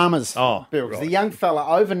its dramas. Oh, Bill, 'cause right. the young fella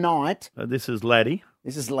overnight. This is Laddie.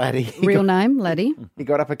 This is Laddie. Real name, Laddie. He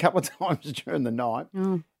got up a couple of times during the night.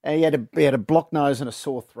 Oh. And he had a blocked nose and a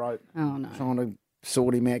sore throat. Oh, no. Trying to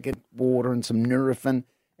sort him out, get water and some Nurofen.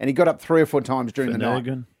 And he got up 3 or 4 times during the night.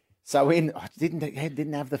 Finnegan. So I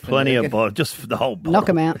didn't have the Plenty of bottle, just the whole bottle. Knock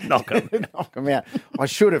 'em out. Knock 'em. Knock him out. I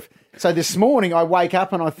should have. So this morning I wake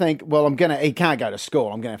up and I think, well, he can't go to school.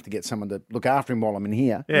 I'm going to have to get someone to look after him while I'm in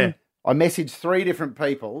here. Yeah. I messaged 3 different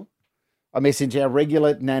people. I messaged our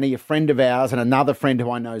regular nanny, a friend of ours, and another friend who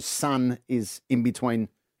I know's son is in between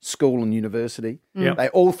school and university. Yep. They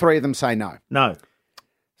all 3 of them say no. No.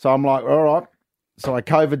 So I'm like, all right. So I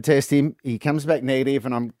COVID test him. He comes back negative,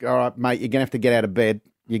 and I'm all right, mate. You're going to have to get out of bed.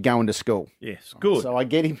 You're going to school. Yes, good. So I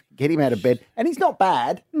get him out of bed, and he's not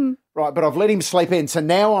bad, right? But I've let him sleep in. So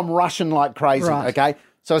now I'm rushing like crazy. Right. Okay.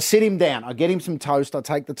 So I sit him down. I get him some toast. I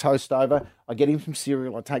take the toast over. I get him some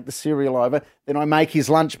cereal. I take the cereal over. Then I make his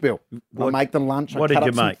lunch bill. I make the lunch. What I cut did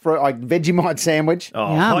up you some make? fruit. Vegemite sandwich.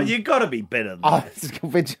 Oh, you got to be better than that.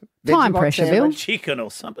 Vegemite Time pressure, Bill. sandwich. Chicken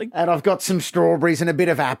or something. And I've got some strawberries and a bit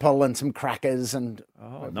of apple and some crackers and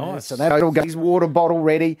nice. So that all goes. His water bottle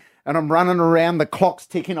ready, and I'm running around. The clock's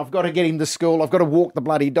ticking. I've got to get him to school. I've got to walk the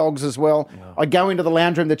bloody dogs as well. I go into the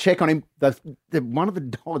lounge room to check on him.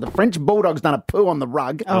 The French bulldog's done a poo on the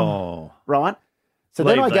rug. Oh, right. So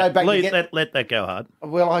then I go back. Let that go hard.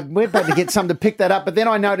 Well, I went back to get something to pick that up, but then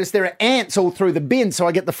I noticed there are ants all through the bin, so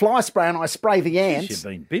I get the fly spray and I spray the ants. You've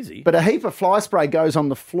been busy. But a heap of fly spray goes on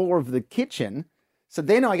the floor of the kitchen. So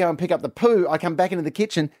then I go and pick up the poo. I come back into the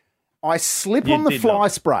kitchen. I slip on the fly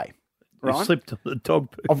spray. Right? You slipped on the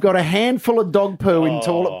dog poo. I've got a handful of dog poo in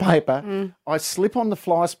toilet paper. I slip on the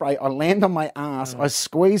fly spray. I land on my ass. I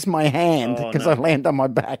squeeze my hand because I land on my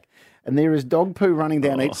back. And there is dog poo running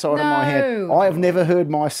down each side of my head. I have never heard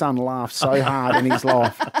my son laugh so hard in his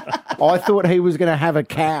life. I thought he was going to have a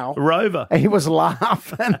cow. Rover. He was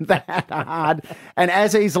laughing that hard. And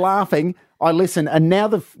as he's laughing, I listen. And now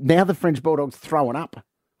the French Bulldog's throwing up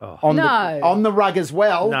on the rug as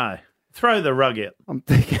well. No. Throw the rug out. I'm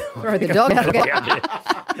thinking. Throw the dog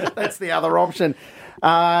out. That's the other option.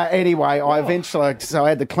 Anyway, I eventually, so I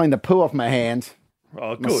had to clean the poo off my hands.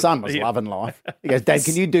 Oh, good. My son was loving life. He goes, Dad,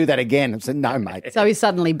 can you do that again? I said, no, mate. So he's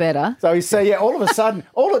suddenly better. So he said, yeah, all of a sudden,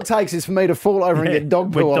 all it takes is for me to fall over and get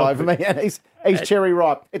dog poo all over me. And he's cherry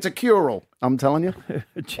ripe. It's a cure-all, I'm telling you.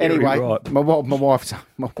 Anyway, ripe. my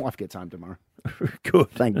wife gets home tomorrow. Good.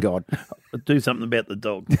 Thank God. Do something about the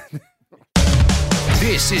dog.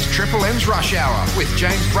 This is Triple M's Rush Hour with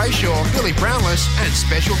James Brayshaw, Billy Brownless, and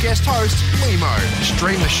special guest host Limo.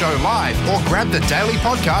 Stream the show live or grab the daily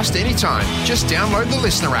podcast anytime. Just download the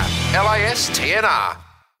listener app. LASTNR.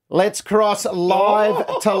 Let's cross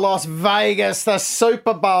live to Las Vegas. The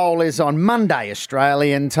Super Bowl is on Monday,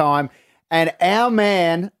 Australian time. And our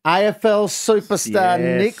man, AFL superstar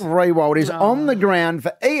Nick Riewoldt, is on the ground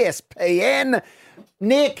for ESPN.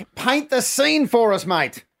 Nick, paint the scene for us,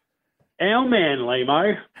 mate. Our man,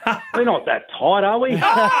 Limo. We're not that tight, are we?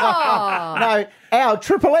 No, our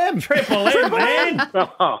Triple M. Triple M, man.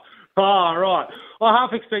 Oh, right. I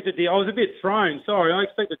half expected I was a bit thrown, sorry. I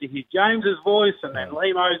expected to hear James's voice and then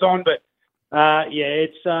Limo's on, but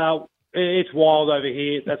it's wild over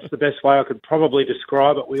here. That's the best way I could probably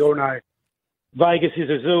describe it. We all know Vegas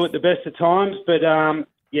is a zoo at the best of times, but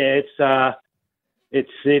it's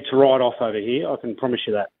right off over here. I can promise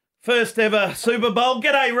you that. First ever Super Bowl.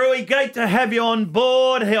 G'day, Rui. Great to have you on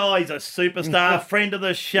board. Oh, he's a superstar, friend of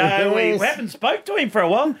the show. Yes. We haven't spoke to him for a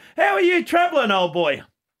while. How are you travelling, old boy?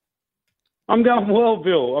 I'm going well,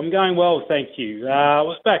 Bill. I'm going well, thank you. I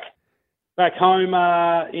was back home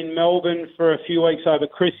in Melbourne for a few weeks over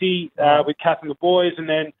Chrissy with Kath and the boys, and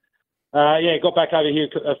then got back over here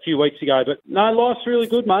a few weeks ago. But no, life's really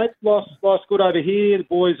good, mate. Life's good over here. The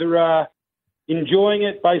boys are enjoying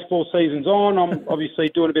it. Baseball season's on. I'm obviously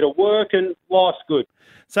doing a bit of work, and life's good.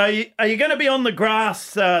 So are you going to be on the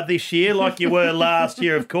grass this year like you were last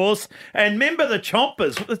year, of course? And remember the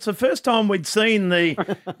chompers. It's the first time we'd seen the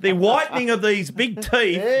whitening of these big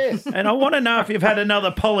teeth. Yes. And I want to know if you've had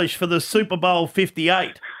another polish for the Super Bowl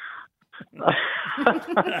 58. You've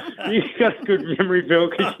got a good memory, Bill,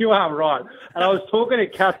 because you are right. And I was talking to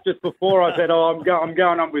Kath just before. I said, I'm going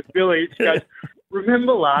on with Billy. She goes,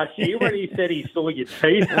 remember last year when he said he saw your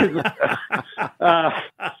teeth?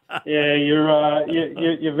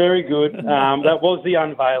 You're very good. That was the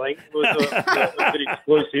unveiling. It was a bit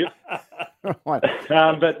exclusive.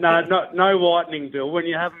 But no whitening, Bill. When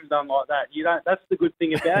you have them done like that, you don't. That's the good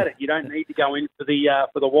thing about it. You don't need to go in for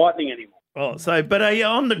the whitening anymore. Oh, but are you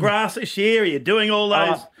on the grass this year? Are you doing all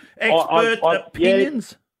those expert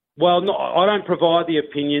opinions? Yeah. Well, no, I don't provide the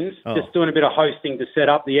opinions, just doing a bit of hosting to set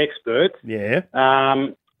up the experts. Yeah.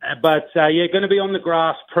 Going to be on the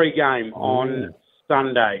grass pre-game on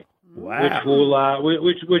Sunday. Wow.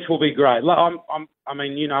 Which will be great. I've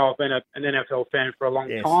been an NFL fan for a long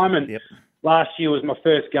time, and last year was my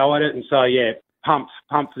first go at it, and so pumped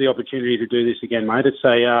for the opportunity to do this again, mate. It's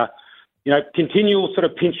a continual sort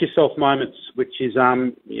of pinch yourself moments, which is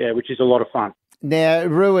a lot of fun. Now,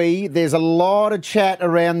 Rui, there's a lot of chat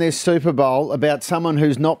around this Super Bowl about someone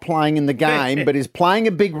who's not playing in the game but is playing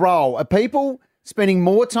a big role. Are people spending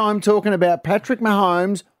more time talking about Patrick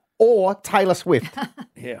Mahomes or Taylor Swift?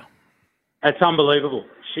 Yeah. It's unbelievable.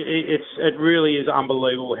 It really is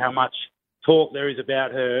unbelievable how much talk there is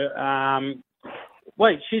about her.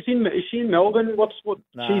 Wait, is she in Melbourne?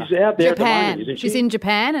 She's out there Japan. at the moment, isn't she? She's in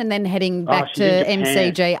Japan and then heading back to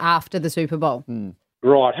MCG after the Super Bowl.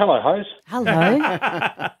 Right. Hello, Hose. Hello.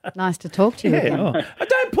 Nice to talk to you again. I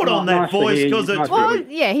don't put on that Nice to voice hear you. because it's... Nice to Well,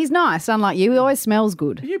 yeah, he's nice, unlike you. He always smells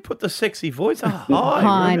good. You put the sexy voice. Oh,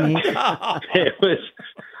 Hi, Ruben. Nick. It was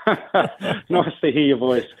nice to hear your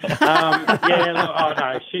voice.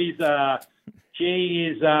 She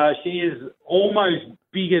is almost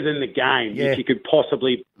bigger than the game, if you could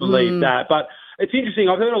possibly believe that. But it's interesting.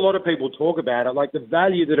 I've heard a lot of people talk about it, like the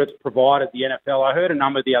value that it's provided the NFL. I heard a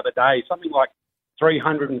number the other day, something like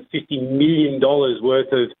 $350 million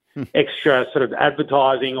worth of extra sort of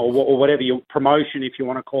advertising or whatever your promotion, if you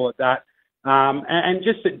want to call it that, and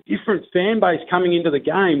just a different fan base coming into the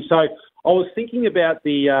game. So I was thinking about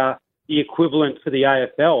the equivalent for the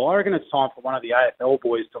AFL. I reckon it's time for one of the AFL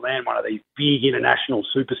boys to land one of these big international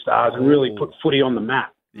superstars and really put footy on the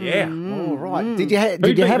map. Yeah. All right. Did you have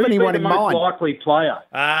anyone in mind? Who'd be the most likely player?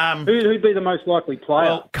 Who'd be the most likely player?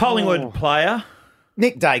 Well, Collingwood player.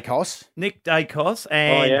 Nick Dacos.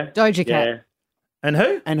 And Doja Cat. Yeah. And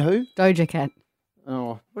who? And who? Doja Cat.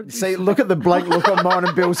 Oh, see, look at the blank look on mine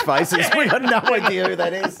and Bill's faces. We got no idea who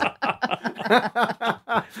that is.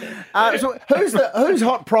 So who's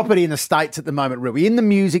hot property in the States at the moment, Ruby? In the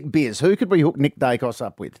music biz, who could we hook Nick Dacos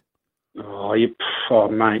up with? Oh,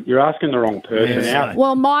 mate, you're asking the wrong person now.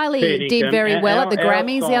 Well, Miley did very well at the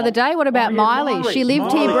Grammys the other day. What about Miley? She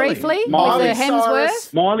lived here briefly with her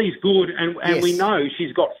Hemsworth. Miley's good, and we know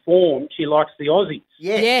she's got form. She likes the Aussies.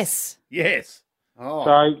 Yes. Oh.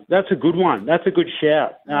 So that's a good one. That's a good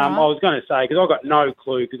shout. I was going to say, because I've got no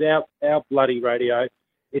clue, because our bloody radio,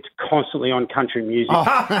 it's constantly on country music.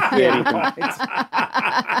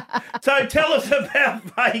 So tell us about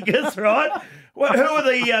Vegas, right? Well, who are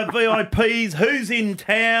the VIPs? Who's in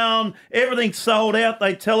town? Everything's sold out.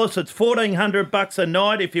 They tell us it's $1,400 a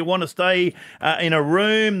night if you want to stay in a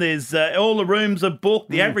room. There's all the rooms are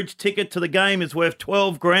booked. The average ticket to the game is worth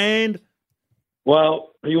 $12,000. Well,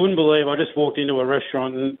 you wouldn't believe, I just walked into a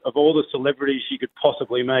restaurant and of all the celebrities you could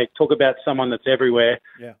possibly meet, talk about someone that's everywhere.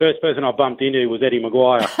 Yeah. First person I bumped into was Eddie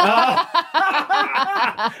Maguire.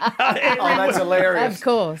 That's hilarious. Of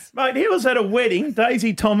course. Mate, he was at a wedding,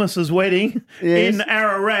 Daisy Thomas's wedding in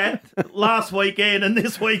Ararat last weekend, and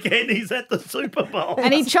this weekend he's at the Super Bowl.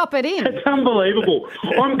 And he'd chop it in. It's unbelievable.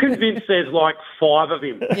 I'm convinced there's like 5 of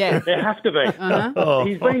him. Yeah. There have to be.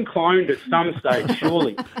 He's been cloned at some stage,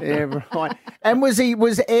 surely. Yeah, right. And was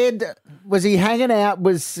he hanging out?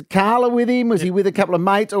 Was Carla with him? Was he with a couple of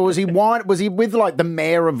mates, or was he with like the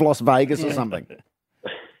mayor of Las Vegas or something?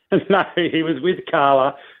 No, he was with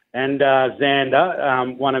Carla and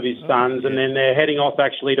Xander, one of his sons, and then they're heading off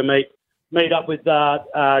actually to meet up with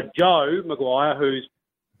Joe Maguire, who's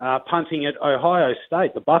punting at Ohio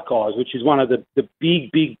State, the Buckeyes, which is one of the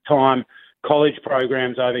big time college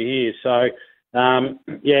programs over here. So. Like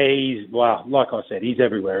I said, he's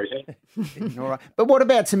everywhere, isn't he? All right. But what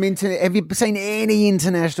about have you seen any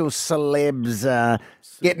international celebs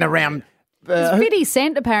getting around? 50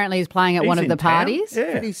 Cent apparently is playing at one of the parties.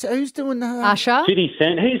 Yeah. Who's doing the Usher? 50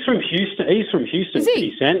 Cent. He's from Houston. Is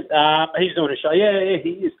he? 50 Cent. He's doing a show. Yeah, he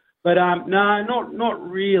is. But no, not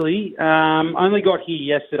really. Only got here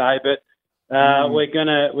yesterday, but we're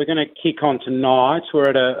gonna kick on tonight. We're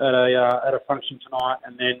at a function tonight,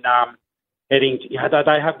 and then heading. They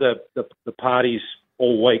have the parties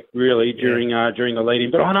all week really during the lead-in.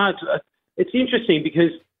 But I know it's interesting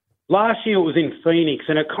because last year it was in Phoenix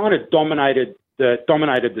and it kind of dominated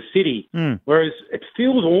the city, whereas it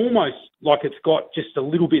feels almost like it's got just a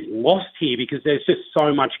little bit lost here because there's just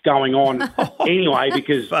so much going on anyway.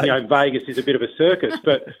 Because Vegas is a bit of a circus,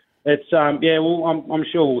 but it's I'm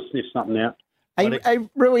sure we'll sniff something out. Hey,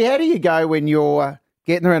 Rui, how do you go when you're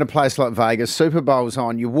getting around a place like Vegas, Super Bowl's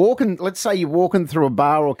on, let's say you're walking through a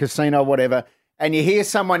bar or casino or whatever, and you hear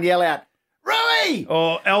someone yell out, Rui!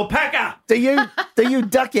 Or alpaca! Do you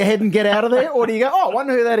duck your head and get out of there, or do you go, I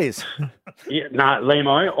wonder who that is? Yeah, no,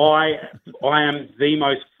 Limo, I am the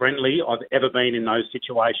most friendly I've ever been in those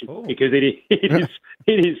situations because it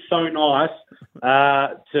is so nice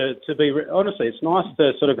to be. Honestly, it's nice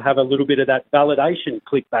to sort of have a little bit of that validation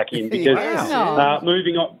click back in because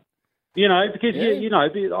moving on. Because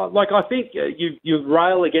I think you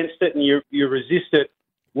rail against it and you resist it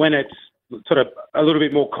when it's sort of a little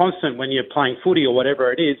bit more constant when you're playing footy or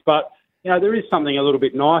whatever it is. But there is something a little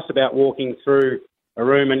bit nice about walking through a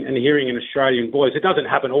room and hearing an Australian voice. It doesn't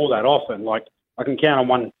happen all that often. Like I can count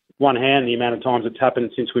on one hand the amount of times it's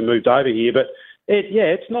happened since we moved over here. But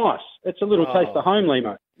it's nice. It's a little taste of home,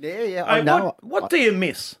 Limo. Yeah, I know. What do you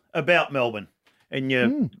miss about Melbourne in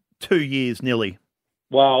your 2 years nearly?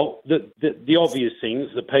 Well, the obvious things,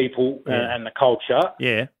 the people and the culture.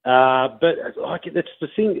 Yeah. But that's the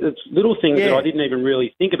thing. It's little things that I didn't even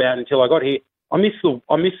really think about until I got here. I miss the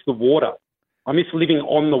water. I miss living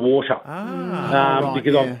on the water.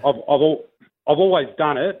 Because I've always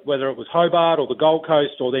done it, whether it was Hobart or the Gold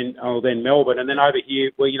Coast or then Melbourne, and then over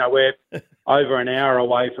here, we're over an hour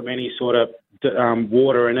away from any sort of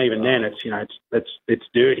water, and even then, it's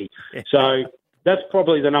dirty. So. That's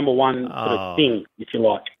probably the number one sort of thing, if you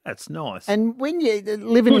like. That's nice. And when you're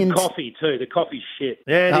living Good in... coffee, too. The coffee's shit.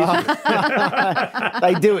 Yeah, it is.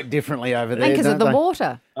 They do it differently over there, because of the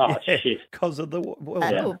water. Oh, shit. Because of the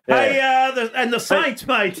water. Yeah. Hey, and the Saints,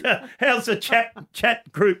 mate. How's the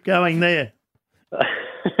chat group going there?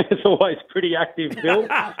 It's always pretty active, Bill.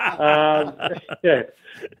 Yeah.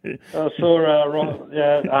 I saw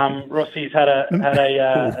Rossi's had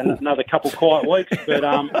another couple quiet weeks, but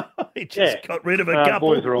he just got rid of a couple.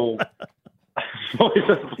 Boys are all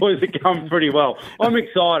boys are going pretty well. I'm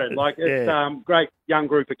excited. Like it's great young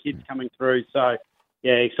group of kids coming through. So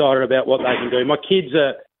excited about what they can do. My kids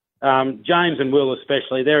are James and Will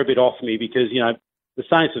especially. They're a bit off me because the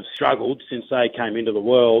Saints have struggled since they came into the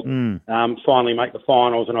world. Finally make the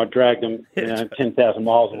finals, and I dragged them 10,000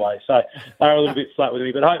 miles away. So they're a little bit flat with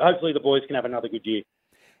me, but hopefully the boys can have another good year.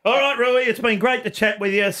 All right, Rui, it's been great to chat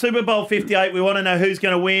with you. Super Bowl 58, we want to know who's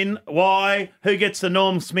going to win, why, who gets the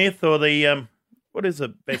Norm Smith or the, what is the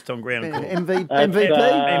best on ground called? MVP. MVP.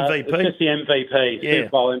 It's just the MVP, Yeah. Super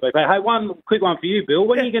Bowl MVP. Hey, one quick one for you, Bill.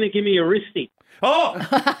 When are you going to give me a wristy? Oh,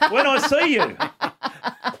 when I see you.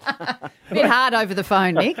 Bit hard over the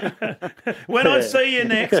phone, Nick. When I see you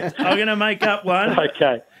next, I'm going to make up one.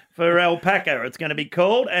 Okay. For Alpaca, it's going to be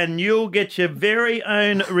called, and you'll get your very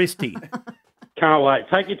own wristy. Can't wait.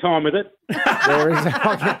 Take your time with it.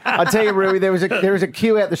 I tell you, Rui, there was a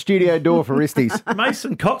queue out the studio door for wristies.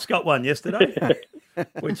 Mason Cox got one yesterday,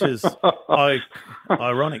 which is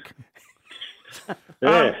ironic.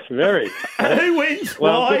 Yeah, very. Who wins?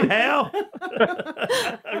 Why? How?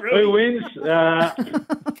 Who wins?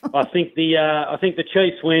 I think the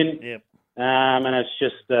Chiefs win. Yep. And it's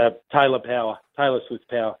just Taylor Swift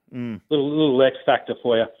power. Little X factor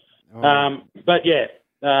for you. But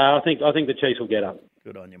I think the Chiefs will get up.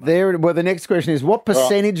 Good on you, mate. The next question is, what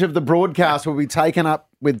percentage of the broadcast will be taken up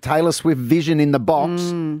with Taylor Swift vision in the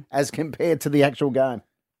box as compared to the actual game?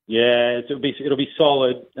 Yeah, it'll be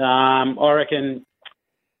solid. I reckon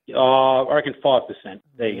 5%.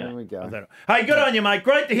 There you go. There we go. Hey, good on you, mate.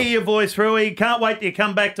 Great to hear your voice, Rui. Can't wait till you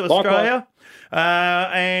come back to Australia.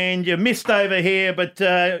 And you missed over here, but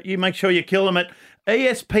you make sure you kill them at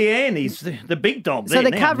ESPN. He's the big dog there. So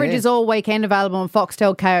the now. coverage is all weekend available on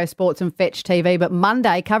Foxtel, KO Sports and Fetch TV, but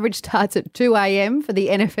Monday coverage starts at 2 a.m. for the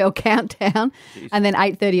NFL Countdown and then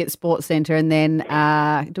 8:30 at Sports Centre, and then,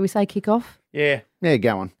 do we say kickoff? Yeah. Yeah,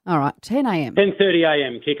 go on. All right, 10 a.m. 10:30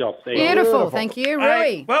 a.m. kickoff. Beautiful. Thank you, Rui.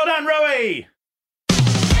 Hey, well done, Rui.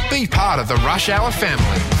 Be part of the Rush Hour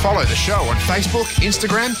family. Follow the show on Facebook,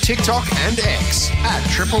 Instagram, TikTok and X at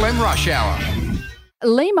Triple M Rush Hour.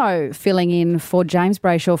 Limo filling in for James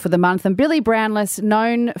Brayshaw for the month, and Billy Brownless,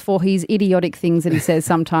 known for his idiotic things that he says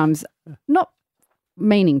sometimes, not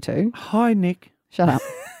meaning to. Hi, Nick. Shut up.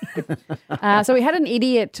 So we had an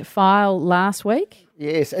idiot file last week.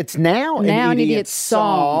 Yes, it's now an idiot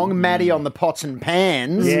song. Maddie on the Pots and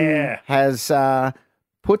Pans has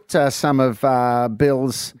put some of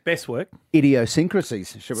Bill's best work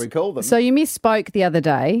idiosyncrasies, should we call them? So you misspoke the other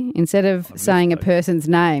day. Instead of saying a person's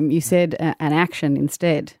name, you said an action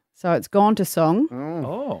instead. So it's gone to song.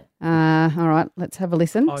 Oh. All right, let's have a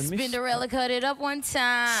listen. Spinderella cut it up one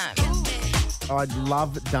time. I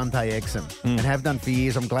love Dante Exum and have done for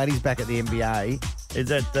years. I'm glad he's back at the NBA. Is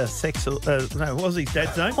that Sexel? No, what was his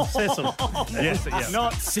dad's name? Cecil. Yes, yeah.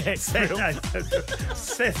 Not Cecil.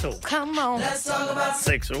 Cecil. Come on. Let's talk about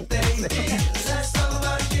Sexel. Let's talk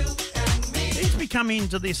about you and me. He's become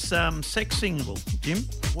into this sex symbol, Jim.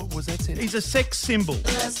 What was that? He's a sex symbol.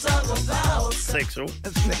 Let's talk about Sexel.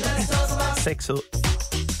 Let's talk about Sexel.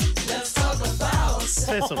 Let's talk about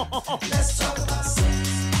Cecil. Let's talk about sex.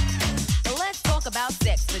 Let's talk about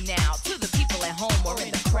sex for now. To the people at home or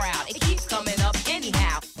in the crowd, it keeps coming up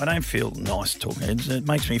anyhow. I don't feel nice talking. It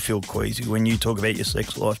makes me feel queasy when you talk about your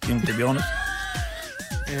sex life, Jim, to be honest.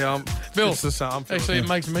 Yeah, Bill, actually, it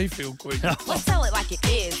makes me feel queasy. Let's tell it like it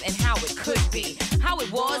is and how it could be, how it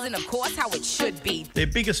was and, of course, how it should be. Their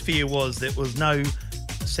biggest fear was there was no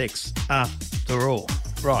sex after all.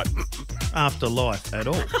 Right. After life at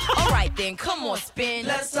all. All right, then, come on, spin.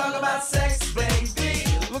 Let's talk about sex, baby.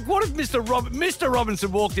 Look, what if Mr.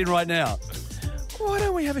 Robinson walked in right now? Why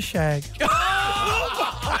don't we have a shag?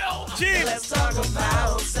 Jim! Let's talk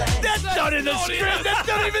about sex. That's not in the script. That's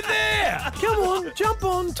not even there. Come on, jump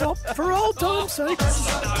on top for old time's sake.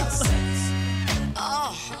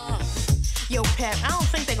 Yo, Pep, I don't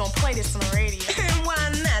think they're going to play this on the radio. Why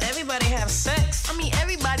not? Everybody have sex. I mean,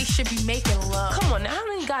 everybody should be making love. Come on, now, how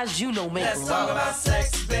many guys you know make Let's love? talk about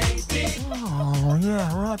sex, baby. Oh,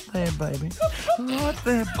 yeah, right there, baby. Right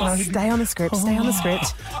there, baby. Stay on the script. Stay on the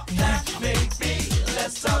script. That baby.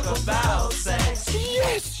 Let's talk about sex.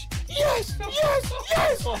 Yes! Yes! Yes!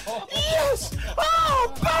 Yes! Yes!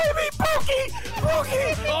 Oh, baby, Pookie!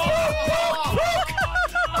 Pookie!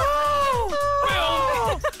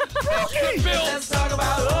 Bill! Let's talk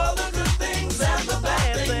about all the good things and the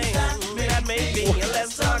bad things that may be.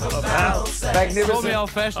 Let's talk about sex. Call me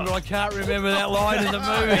old-fashioned, but I can't remember that line in the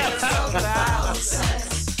movie. Let's talk about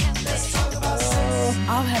sex. Let's talk about sex.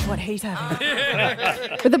 I'll have what he's having.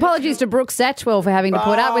 With apologies to Brooke Satchwell for having to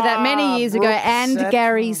put up with that many years ago, Brooke and Satchwell.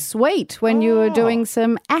 Gary Sweet when you were doing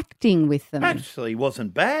some acting with them. Actually,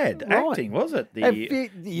 wasn't bad acting, was it? The You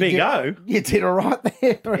Big did, O. You did all right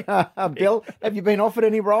there, Bill. Have you been offered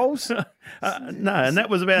any roles? No, and that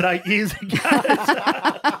was about 8 years ago.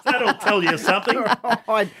 That'll tell you something.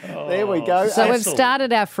 Right, there we go. So we've Cecil.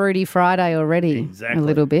 started our Fruity Friday already. Exactly. A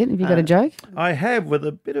little bit. Have you got a joke? I have, with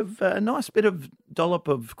a bit of a nice bit of dollop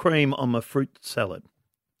of cream on my fruit salad.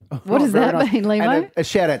 What does Very that nice. mean, Limo? And a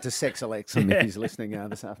shout out to Cecil Exum if he's listening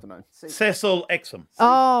this afternoon. Cecil Exum.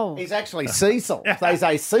 Oh. He's actually Cecil. They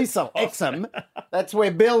say Cecil Exum. That's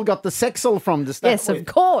where Bill got the Sexil from to start Yes, with. of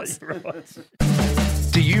course.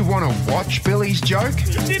 Do you want to watch Billy's joke?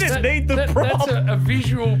 You didn't need the prop. That's a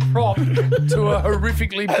visual prop to a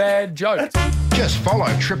horrifically bad joke. Just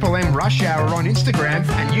follow Triple M Rush Hour on Instagram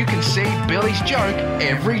and you can see Billy's joke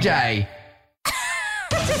every day.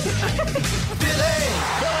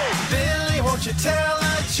 Billy, won't you tell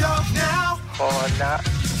a joke now? Oh, not.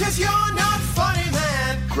 Cause you're not funny,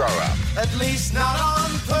 man. Grow up. At least not on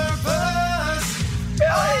purpose.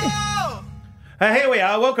 Oh! Here we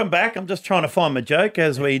are. Welcome back. I'm just trying to find my joke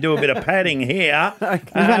as we do a bit of padding here. We've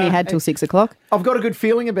only had till 6 o'clock. I've got a good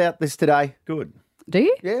feeling about this today. Good. Do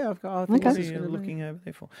you? Yeah, I think Okay. this What is are you gonna be- looking over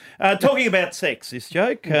there for? Talking about sex, this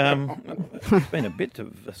joke. There's been a bit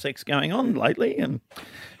of sex going on lately. And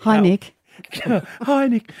Hi, Nick. Hi,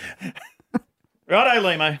 Nick. Righto,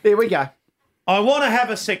 Limo. There we go. I want to have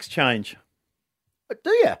a sex change. Do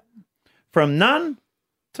you? From none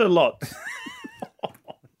to lots.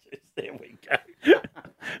 There we go.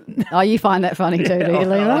 Oh, you find that funny too, do you,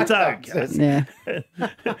 Limo? I don't. Yeah. You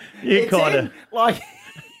It's kind of. in, like,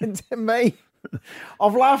 to me,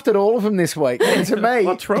 I've laughed at all of them this week. And to me,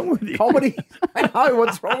 What's wrong with you? comedy. I know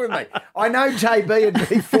what's wrong with me. I know JB would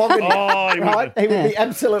be flogging you. Oh, he would. right? He would be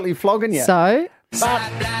absolutely flogging you. So, But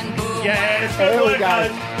Yes, There good we work, go.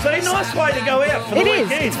 guys. See, nice way to go out for the it is.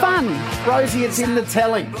 weekend. It's fun. Rosie, it's in the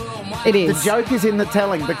telling. It The is. joke is in the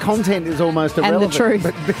telling. The content is almost the irrelevant. truth.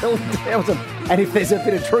 But Bill tells them. And if there's a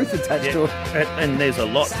bit of truth attached to it, And there's a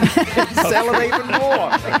lot. sell it even more.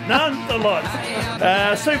 None to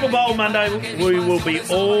lot. Super Bowl Monday, we will be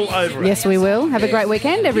all over it. Yes, we will. Have a great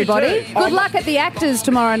weekend, everybody. too. Good luck at the Actors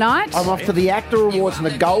tomorrow night. I'm off to the Actor Awards in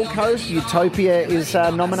the Gold Coast. Utopia is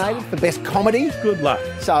nominated for Best Comedy. Good luck.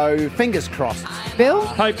 So, fingers crossed. Bill?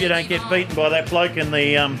 Hope you don't get beaten by that bloke in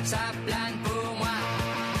the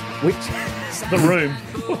Which, the room.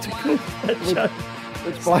 What's it called? That show?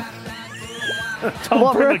 which bloke? Tom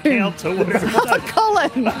What from room? accounts or whatever.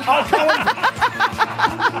 Colin. Oh,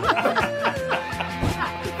 Colin.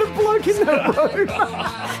 The bloke in the room.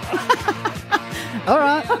 All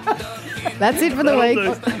right. That's it for the week.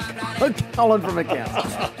 Colin from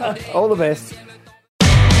accounts. All the best.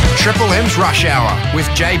 Triple M's Rush Hour with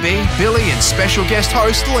JB, Billy and special guest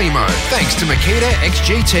host Limo. Thanks to Makita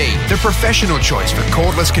XGT, the professional choice for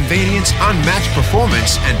cordless convenience, unmatched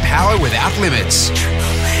performance and power without limits.